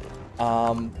damage.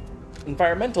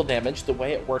 Environmental damage, the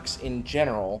way it works in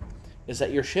general, is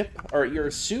that your ship, or your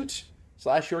suit,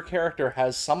 / your character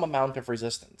has some amount of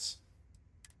resistance.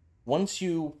 Once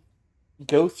you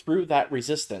go through that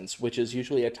resistance, which is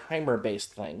usually a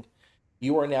timer-based thing,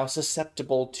 you are now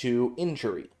susceptible to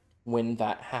injury when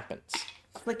that happens.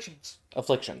 Afflictions.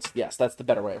 Afflictions, yes, that's the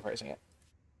better way of phrasing it.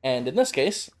 And in this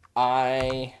case,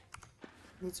 I...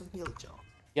 Need some heal gel.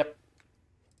 Yep.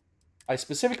 I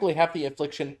specifically have the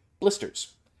affliction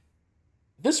blisters.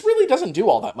 This really doesn't do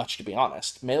all that much, to be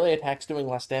honest. Melee attacks doing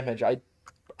less damage, I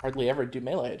hardly ever do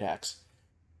melee attacks.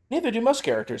 Neither do most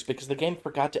characters, because the game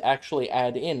forgot to actually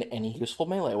add in any useful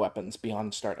melee weapons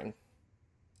beyond starting.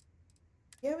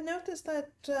 Yeah, I've noticed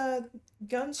that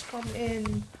guns come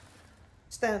in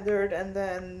standard and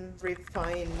then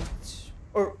refined,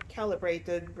 or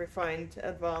calibrated, refined,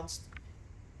 advanced.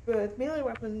 But melee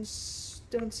weapons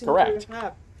don't seem Correct. to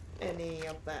have any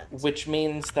of that. Which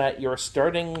means that your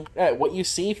starting... what you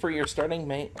see for your starting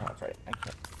melee... Oh, that's right, I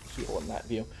can't heal in that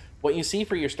view. What you see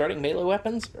for your starting melee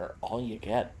weapons are all you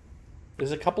get.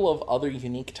 There's a couple of other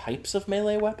unique types of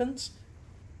melee weapons,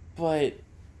 but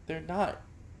they're not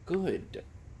good.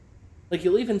 Like,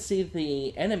 you'll even see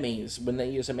the enemies, when they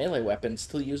use a melee weapon,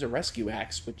 still use a rescue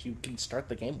axe, which you can start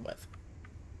the game with.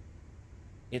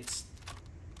 It's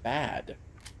bad.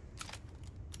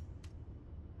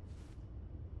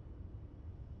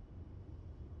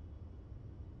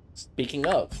 Speaking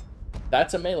of,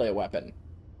 that's a melee weapon.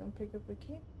 Don't pick up the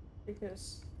key,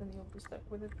 because then you'll be stuck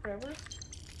with it forever.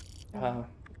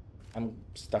 I'm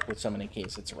stuck with so many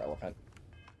keys, it's irrelevant.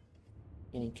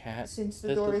 Kitty cat. Since the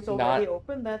this door is is already not...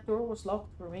 open, that door was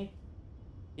locked for me.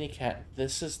 Kitty cat,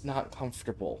 this is not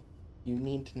comfortable. You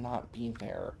need to not be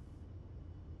there.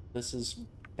 This is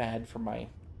bad for my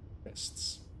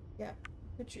wrists. Yeah,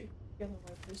 could you? Get away,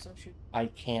 please don't shoot. I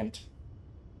can't.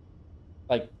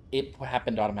 Like, it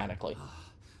happened automatically.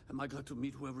 Am I glad to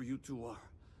meet whoever you two are?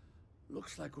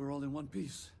 Looks like we're all in one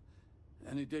piece.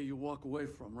 Any day you walk away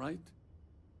from, right?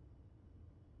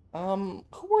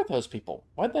 Who were those people?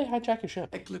 Why'd they hijack a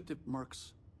ship? Ecliptic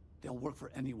mercs. They'll work for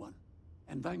anyone.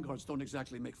 And vanguards don't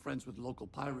exactly make friends with local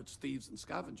pirates, thieves, and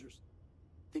scavengers.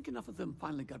 Think enough of them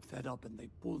finally got fed up and they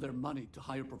pooled their money to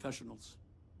hire professionals.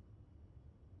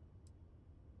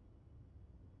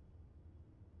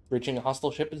 Reaching a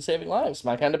hostile ship and saving lives.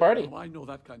 My kind of party. Oh, I know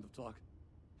that kind of talk.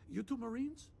 You two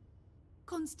Marines?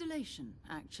 Constellation,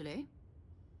 actually.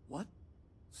 What?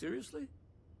 Seriously?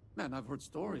 Man, I've heard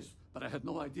stories, but I had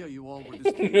no idea you all were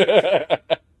this.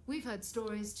 We've heard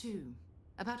stories too,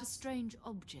 about a strange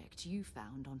object you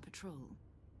found on patrol.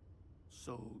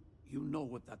 So, you know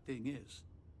what that thing is?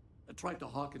 I tried to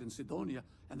hawk it in Sidonia,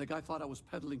 and the guy thought I was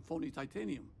peddling phony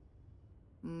titanium.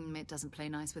 It doesn't play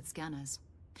nice with scanners.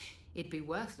 It'd be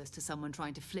worthless to someone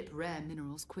trying to flip rare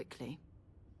minerals quickly.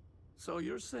 So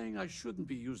you're saying I shouldn't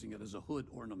be using it as a hood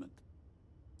ornament?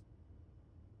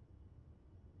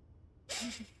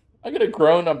 I'm gonna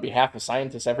groan on behalf of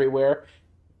scientists everywhere.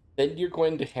 Then you're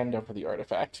going to hand over the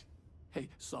artifact. Hey,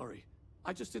 sorry.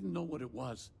 I just didn't know what it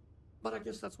was. But I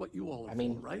guess that's what you all are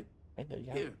for, right? I know,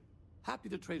 yeah. Here, happy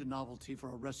to trade a novelty for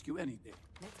a rescue any day.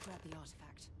 Let's grab the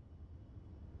artifact.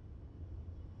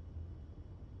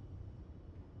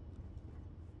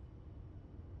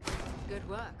 Good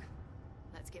work.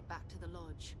 Let's get back to the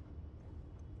lodge.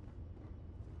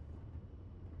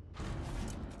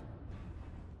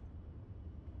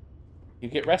 You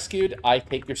get rescued, I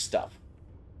take your stuff.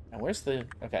 Now where's the...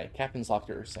 Okay, Captain's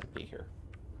locker is empty here.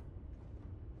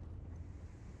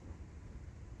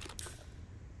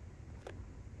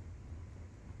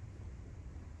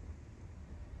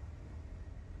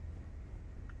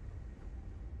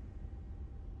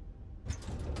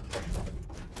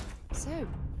 So,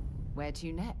 where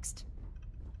to next?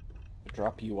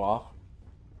 Drop you off.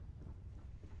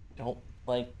 Don't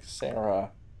like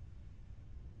Sarah.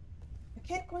 I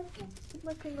can't quite put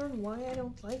my finger on why I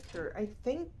don't like her. I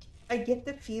think I get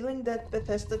the feeling that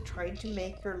Bethesda tried to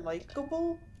make her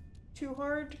likable too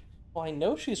hard. Well, I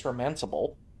know she's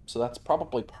romanceable, so that's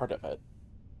probably part of it.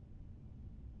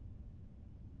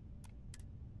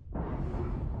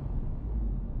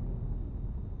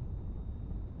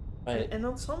 But... And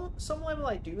on some level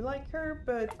I do like her,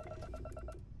 but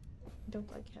I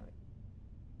don't like having.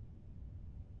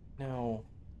 No.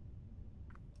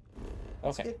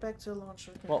 Let's Okay. get back to the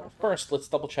launcher control. Well, first, let's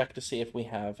double check to see if we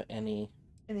have any...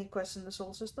 Any quests in the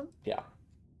soul system? Yeah.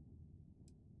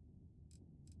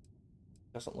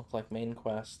 Doesn't look like main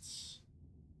quests.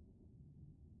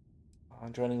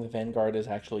 Joining the Vanguard is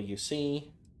actually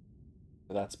UC.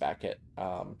 So that's back at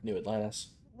New Atlantis.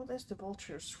 What is the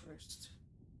vultures first?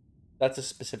 That's a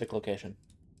specific location.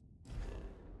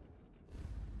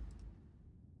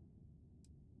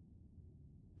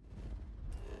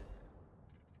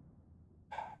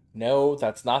 No,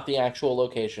 that's not the actual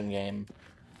location, game.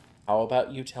 How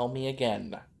about you tell me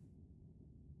again?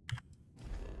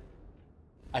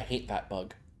 I hate that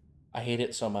bug. I hate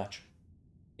it so much.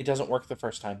 It doesn't work the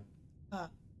first time.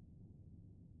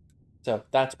 So,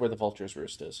 that's where the Vulture's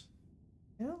Roost is.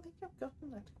 I don't think I've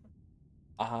gotten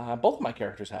that. Both of my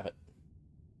characters have it.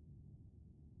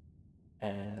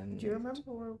 And... Do you remember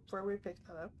where we picked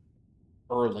that up?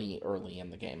 Early in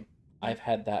the game. I've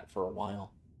had that for a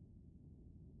while.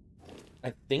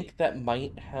 I think that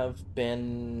might have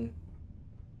been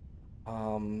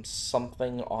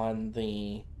something on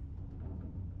the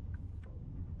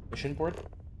mission board.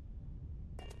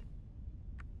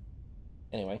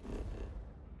 Anyway.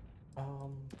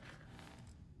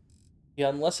 Yeah,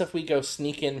 unless if we go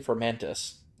sneak in for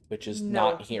Mantis, which is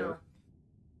not here.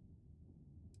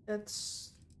 No.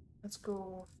 Let's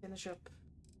go finish up.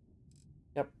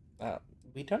 Yep.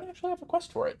 We don't actually have a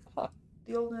quest for it. Huh.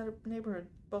 The old neighborhood,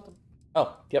 bottom.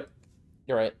 Oh, yep.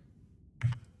 You're right.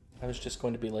 I was just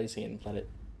going to be lazy and let it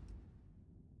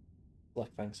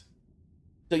select things.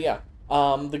 So yeah,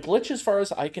 the glitch, as far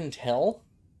as I can tell,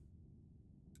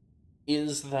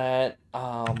 is that,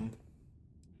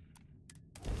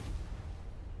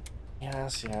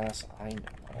 yes, I know.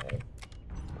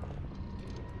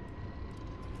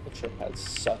 the ship has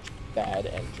such bad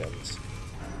engines.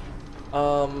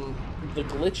 The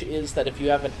glitch is that if you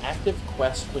have an active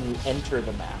quest when you enter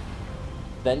the map,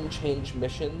 then change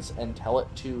missions and tell it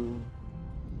to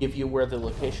give you where the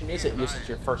location is, it uses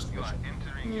your first mission.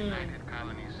 Entering United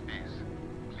Colony space.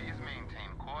 Please maintain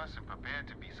course and prepare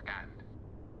to be scanned.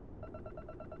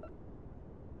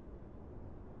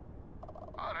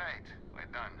 All right, we're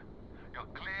done. You're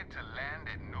cleared to land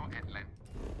at Novagalactic.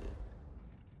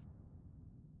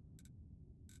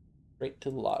 Straight to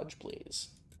the lodge, please.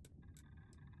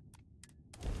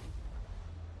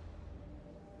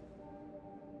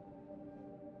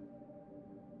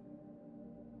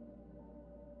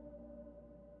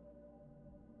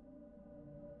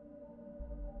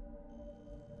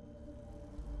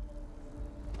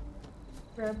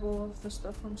 Grab all of the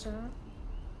stuff from Sarah.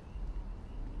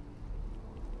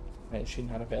 Is she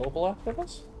not available after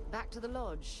this? Back to the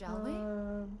lodge, shall we?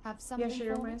 Have something Yeah, she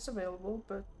for me? remains available,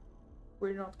 but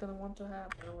we're not gonna want to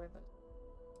have her with us.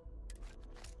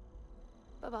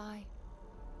 Bye-bye.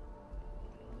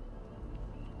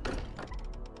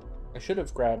 I should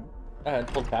have grabbed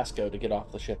told Vasco to get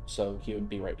off the ship so he would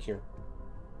be right here.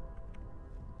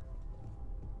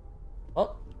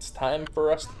 Well, it's time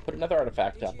for us to put another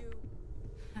artifact up.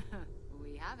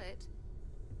 We have it.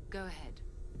 Go ahead.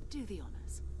 Do the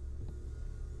honors.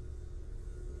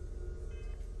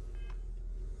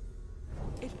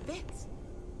 It fits.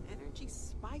 Energy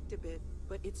spiked a bit,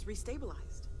 but it's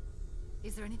restabilized.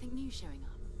 Is there anything new showing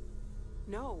up?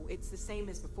 No, it's the same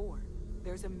as before.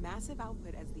 There's a massive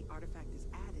output as the artifact is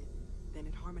added, then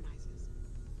it harmonizes.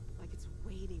 Like it's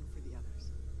waiting for the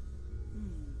others.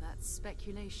 That's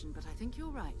speculation, but I think you're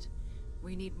right.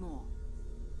 We need more.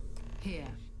 Here.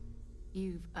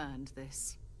 You've earned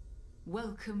this.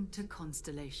 Welcome to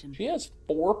Constellation. She has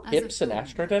 4 pips in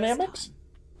astrodynamics?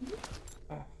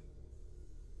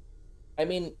 I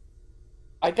mean,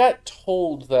 I got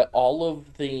told that all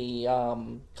of the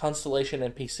Constellation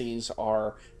NPCs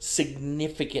are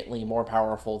significantly more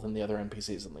powerful than the other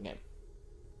NPCs in the game.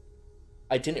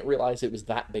 I didn't realize it was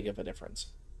that big of a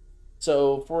difference.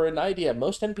 So, for an idea,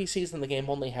 most NPCs in the game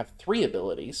only have 3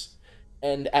 abilities,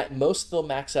 and at most they'll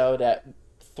max out at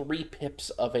 3 pips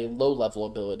of a low-level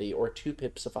ability or 2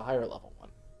 pips of a higher-level one.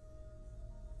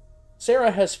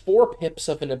 Sarah has 4 pips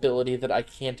of an ability that I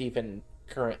can't even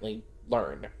currently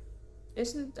learn.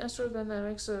 Isn't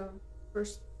astrodynamics a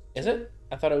first? Is it?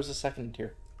 I thought it was a second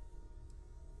tier.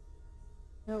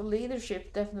 No,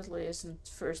 leadership definitely isn't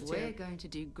first tier. We're going to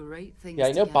do great things Yeah, I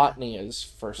know together. botany is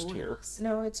first All tier. of us.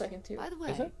 No, it's second tier. By the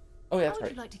way, Is it? Oh, yeah, how that's would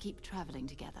right. you like to keep traveling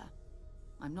together?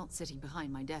 I'm not sitting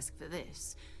behind my desk for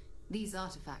this. These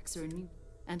artifacts are a new...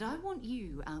 And I want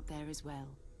you out there as well.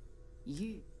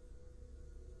 You.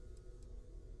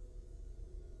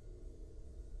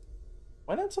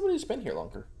 Why not somebody who's been here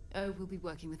longer? Oh, we'll be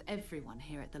working with everyone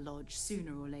here at the lodge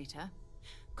sooner or later.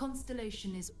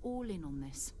 Constellation is all in on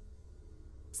this.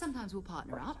 Sometimes we'll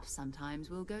partner up, sometimes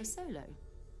we'll go solo.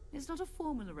 It's not a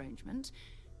formal arrangement.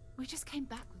 We just came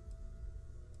back with...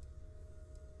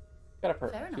 Got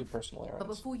a Fair few enough. personal But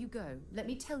errands. before you go, let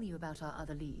me tell you about our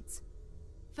other leads.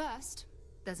 First,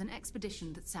 there's an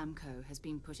expedition that Samco has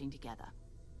been putting together.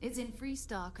 It's in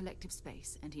Freestar Collective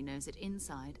Space, and he knows it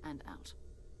inside and out.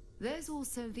 There's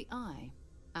also the Eye,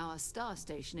 our star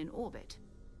station in orbit.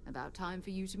 About time for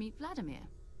you to meet Vladimir.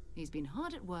 He's been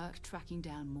hard at work tracking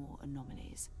down more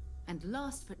anomalies. And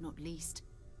last but not least,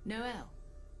 Noel.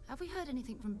 Have we heard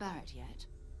anything from Barrett yet?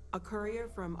 A courier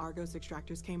from Argos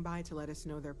Extractors came by to let us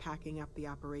know they're packing up the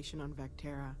operation on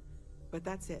Vectera. But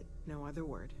that's it, no other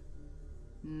word.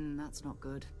 That's not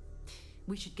good.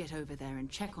 We should get over there and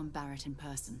check on Barrett in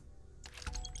person.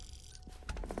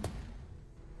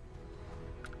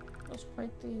 That's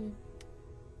quite the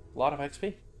A lot of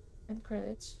XP. end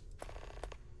credits.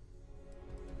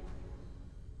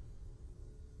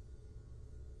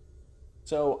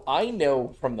 So I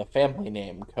know from the family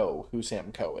name Co who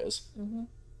Sam Co is. Mm-hmm.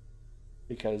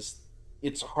 Because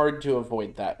it's hard to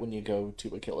avoid that when you go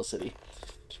to Aquila City.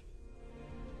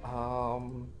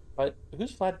 But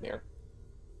who's Vladimir?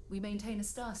 We maintain a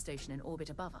star station in orbit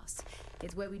above us.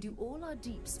 It's where we do all our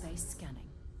deep space scanning.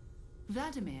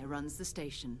 Vladimir runs the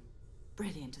station.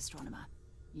 Brilliant astronomer.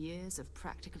 Years of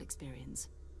practical experience.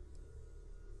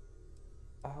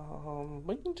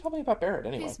 What can you tell me about Barrett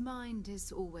anyway? His mind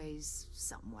is always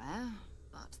somewhere,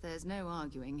 but there's no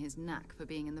arguing his knack for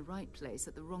being in the right place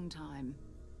at the wrong time.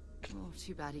 Oh,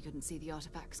 too bad he couldn't see the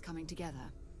artifacts coming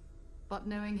together. But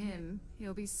knowing him,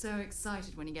 he'll be so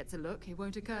excited when he gets a look, it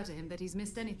won't occur to him that he's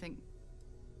missed anything.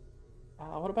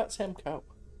 What about Sam Co?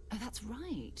 Oh, that's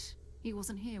right. He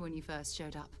wasn't here when you first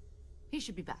showed up. He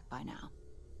should be back by now.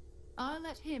 I'll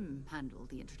let him handle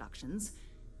the introductions.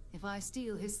 If I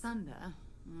steal his thunder,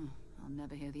 I'll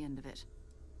never hear the end of it.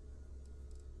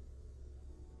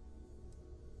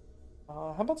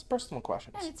 How about some personal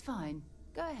questions? It's fine.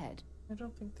 Go ahead. I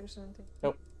don't think there's anything.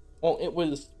 Nope. Well, it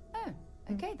was Oh,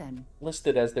 okay then.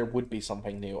 listed as there would be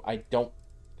something new. I don't...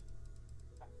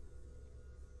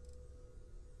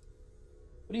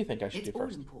 What do you think I should It's do all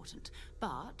first? important,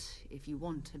 but if you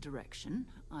want a direction,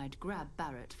 I'd grab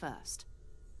Barrett first.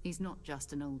 He's not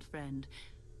just an old friend.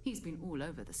 He's been all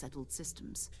over the settled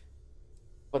systems.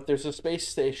 But there's a space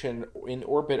station in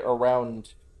orbit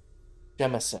around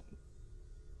Jemison,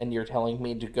 and you're telling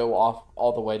me to go off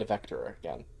all the way to Vector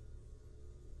again.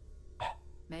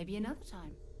 Maybe another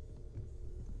time.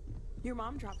 Your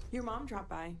mom dropped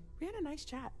by. We had a nice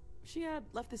chat. She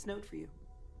left this note for you.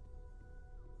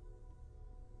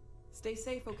 Stay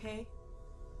safe, okay?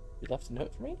 You left a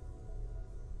note for me?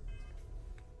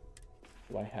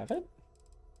 Do I have it?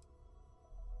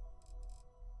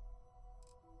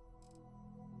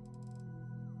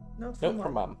 Note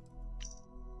from Mom.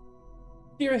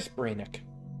 Dearest Brainiac,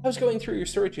 I was going through your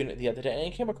storage unit the other day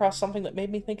and I came across something that made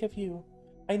me think of you.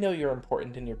 I know you're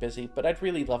important and you're busy, but I'd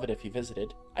really love it if you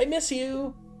visited. I miss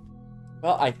you!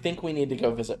 Well, I think we need to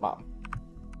go visit Mom.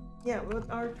 Yeah, well,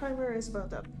 our timer is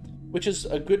about up. Which is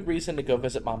a good reason to go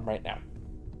visit Mom right now.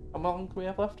 How long do we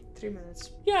have left? 3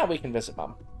 minutes. Yeah, we can visit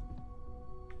Mom.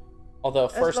 Although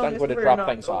As first long I'm as going to we're drop not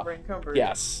things off. over-encumbered.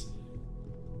 Yes.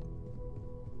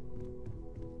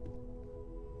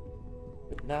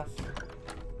 Good enough.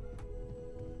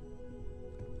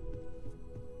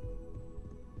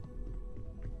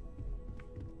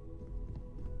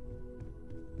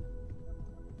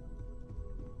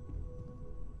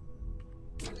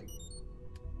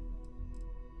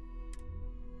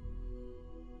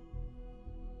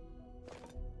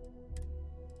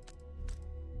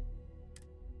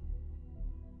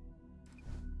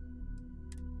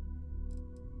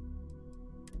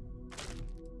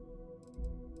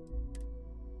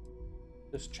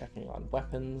 Just checking on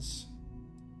weapons.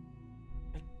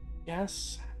 I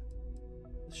guess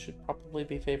this should probably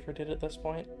be favorited at this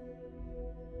point.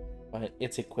 But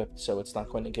it's equipped, so it's not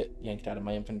going to get yanked out of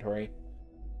my inventory.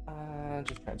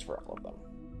 Just transfer all of them.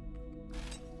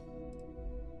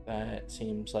 That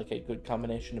seems like a good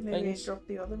combination of Maybe things. drop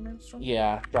the other maelstrom?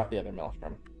 Yeah, drop the other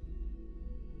maelstrom.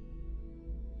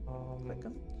 Click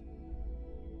on.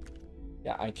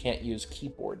 Yeah, I can't use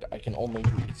keyboard. I can only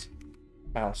use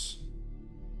mouse.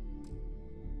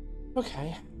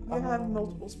 Okay. You have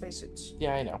multiple spacesuits.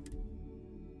 Yeah, I know.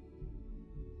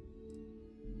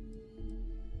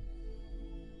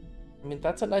 I mean,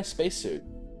 that's a nice spacesuit,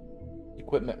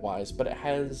 equipment-wise, but it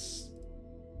has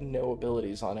no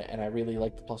abilities on it, and I really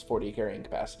like the plus 40 carrying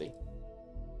capacity.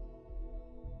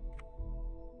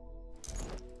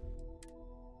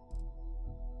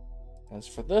 As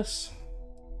for this,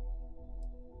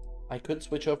 I could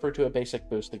switch over to a basic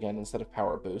boost again instead of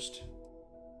power boost.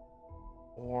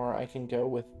 Or I can go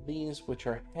with these, which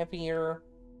are heavier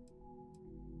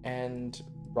and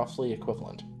roughly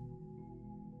equivalent.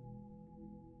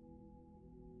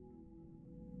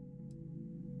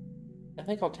 I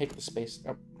think I'll take the space...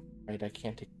 Oh, right, I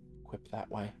can't equip that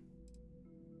way.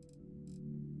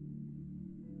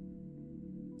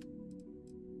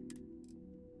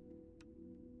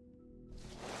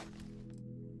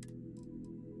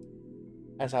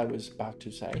 As I was about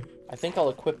to say, I think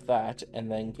I'll equip that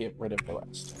and then get rid of the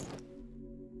rest.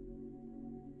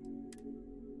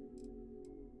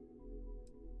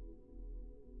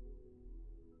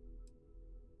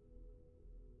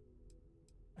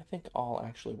 I think I'll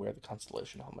actually wear the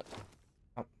Constellation helmet.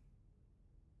 Oh.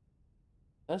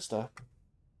 Bethesda,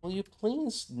 will you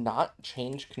please not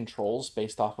change controls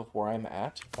based off of where I'm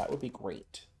at? That would be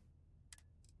great.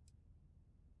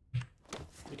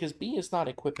 Because B is not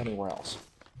equipped anywhere else.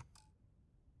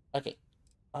 Okay.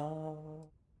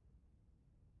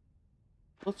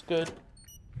 Looks good.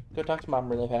 Go talk to Mom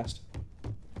really fast.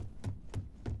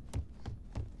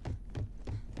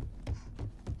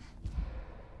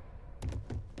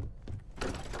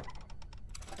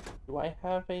 Do I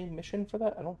have a mission for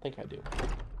that? I don't think I do.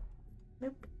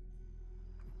 Nope.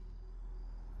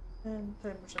 And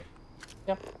timer's up.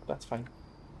 Yep, that's fine.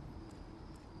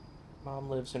 Mom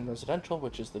lives in residential,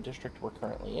 which is the district we're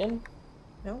currently in.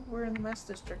 No, we're in the Mass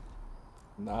District.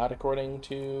 Not according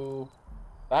to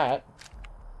that.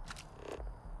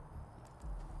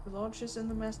 The launch is in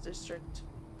the Mass District.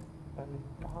 Then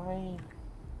why?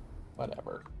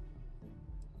 Whatever.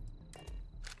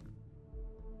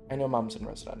 I know Mom's in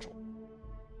residential.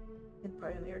 In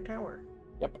Pioneer Tower.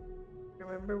 Yep.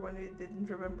 Remember when we didn't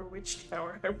remember which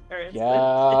tower our parents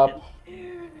Yep. lived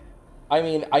in? I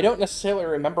mean, I don't necessarily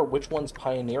remember which one's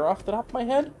Pioneer off the top of my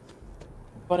head,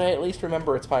 but I at least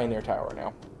remember it's Pioneer Tower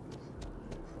now.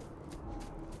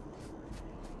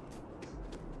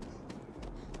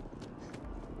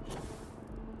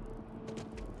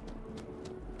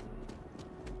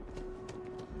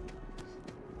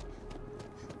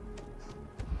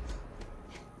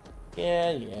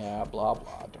 Yeah, blah,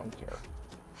 blah, don't care.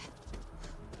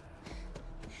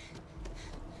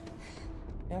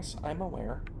 Yes, I'm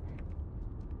aware.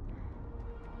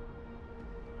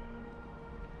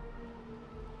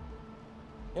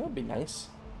 It would be nice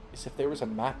is if there was a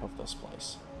map of this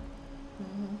place.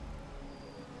 Mm-hmm.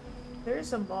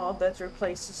 There's a mod that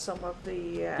replaces some of the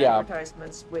Yeah.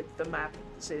 advertisements with the map of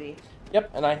the city.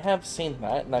 Yep, and I have seen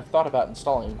that, and I've thought about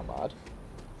installing the mod.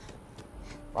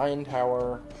 Ryan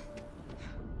Tower.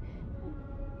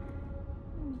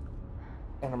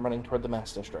 And I'm running toward the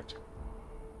Mass District.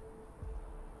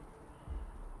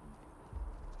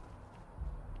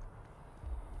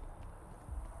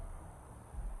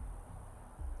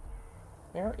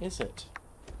 Where is it?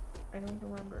 I don't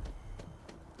remember.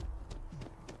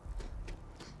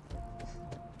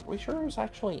 Are we sure it was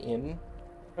actually in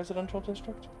Residential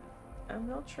District? I'm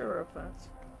not sure of that.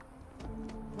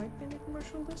 Might be in the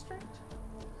commercial district?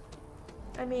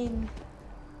 I mean,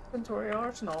 Ventoria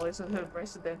Arsenal isn't a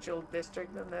residential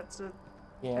district, and that's a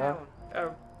Yeah.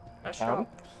 town. A Town?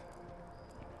 shop.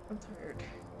 I'm tired.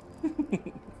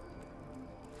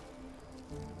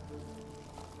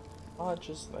 Lodge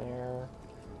is there.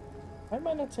 Why am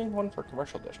I not seeing one for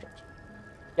Commercial District?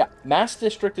 Yeah, Mass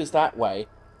District is that way,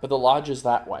 but the Lodge is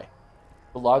that way.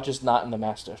 The Lodge is not in the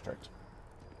Mass District.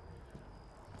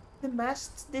 The Mass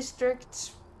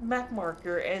District map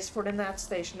marker is for the NAT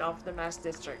station of the Mass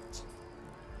District.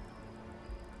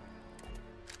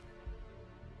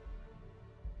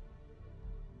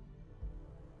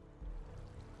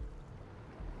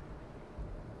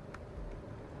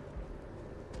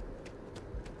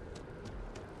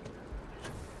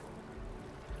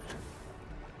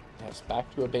 Yes,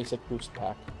 back to a basic boost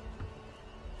pack.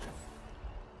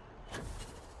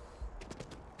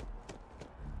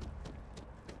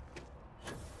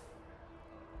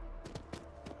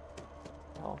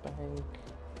 Bank.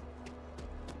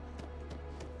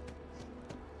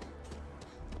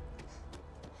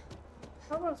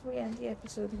 How about we end the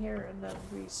episode here and then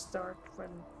we start when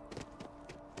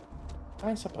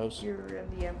I suppose. you're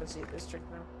in the Embassy District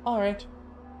now? Alright.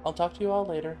 I'll talk to you all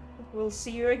later. We'll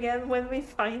see you again when we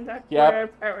find out Yep. where our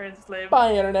parents live.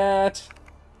 Bye, Internet!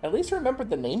 At least I remembered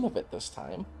the name of it this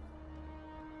time.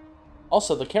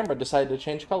 Also, the camera decided to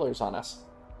change colors on us.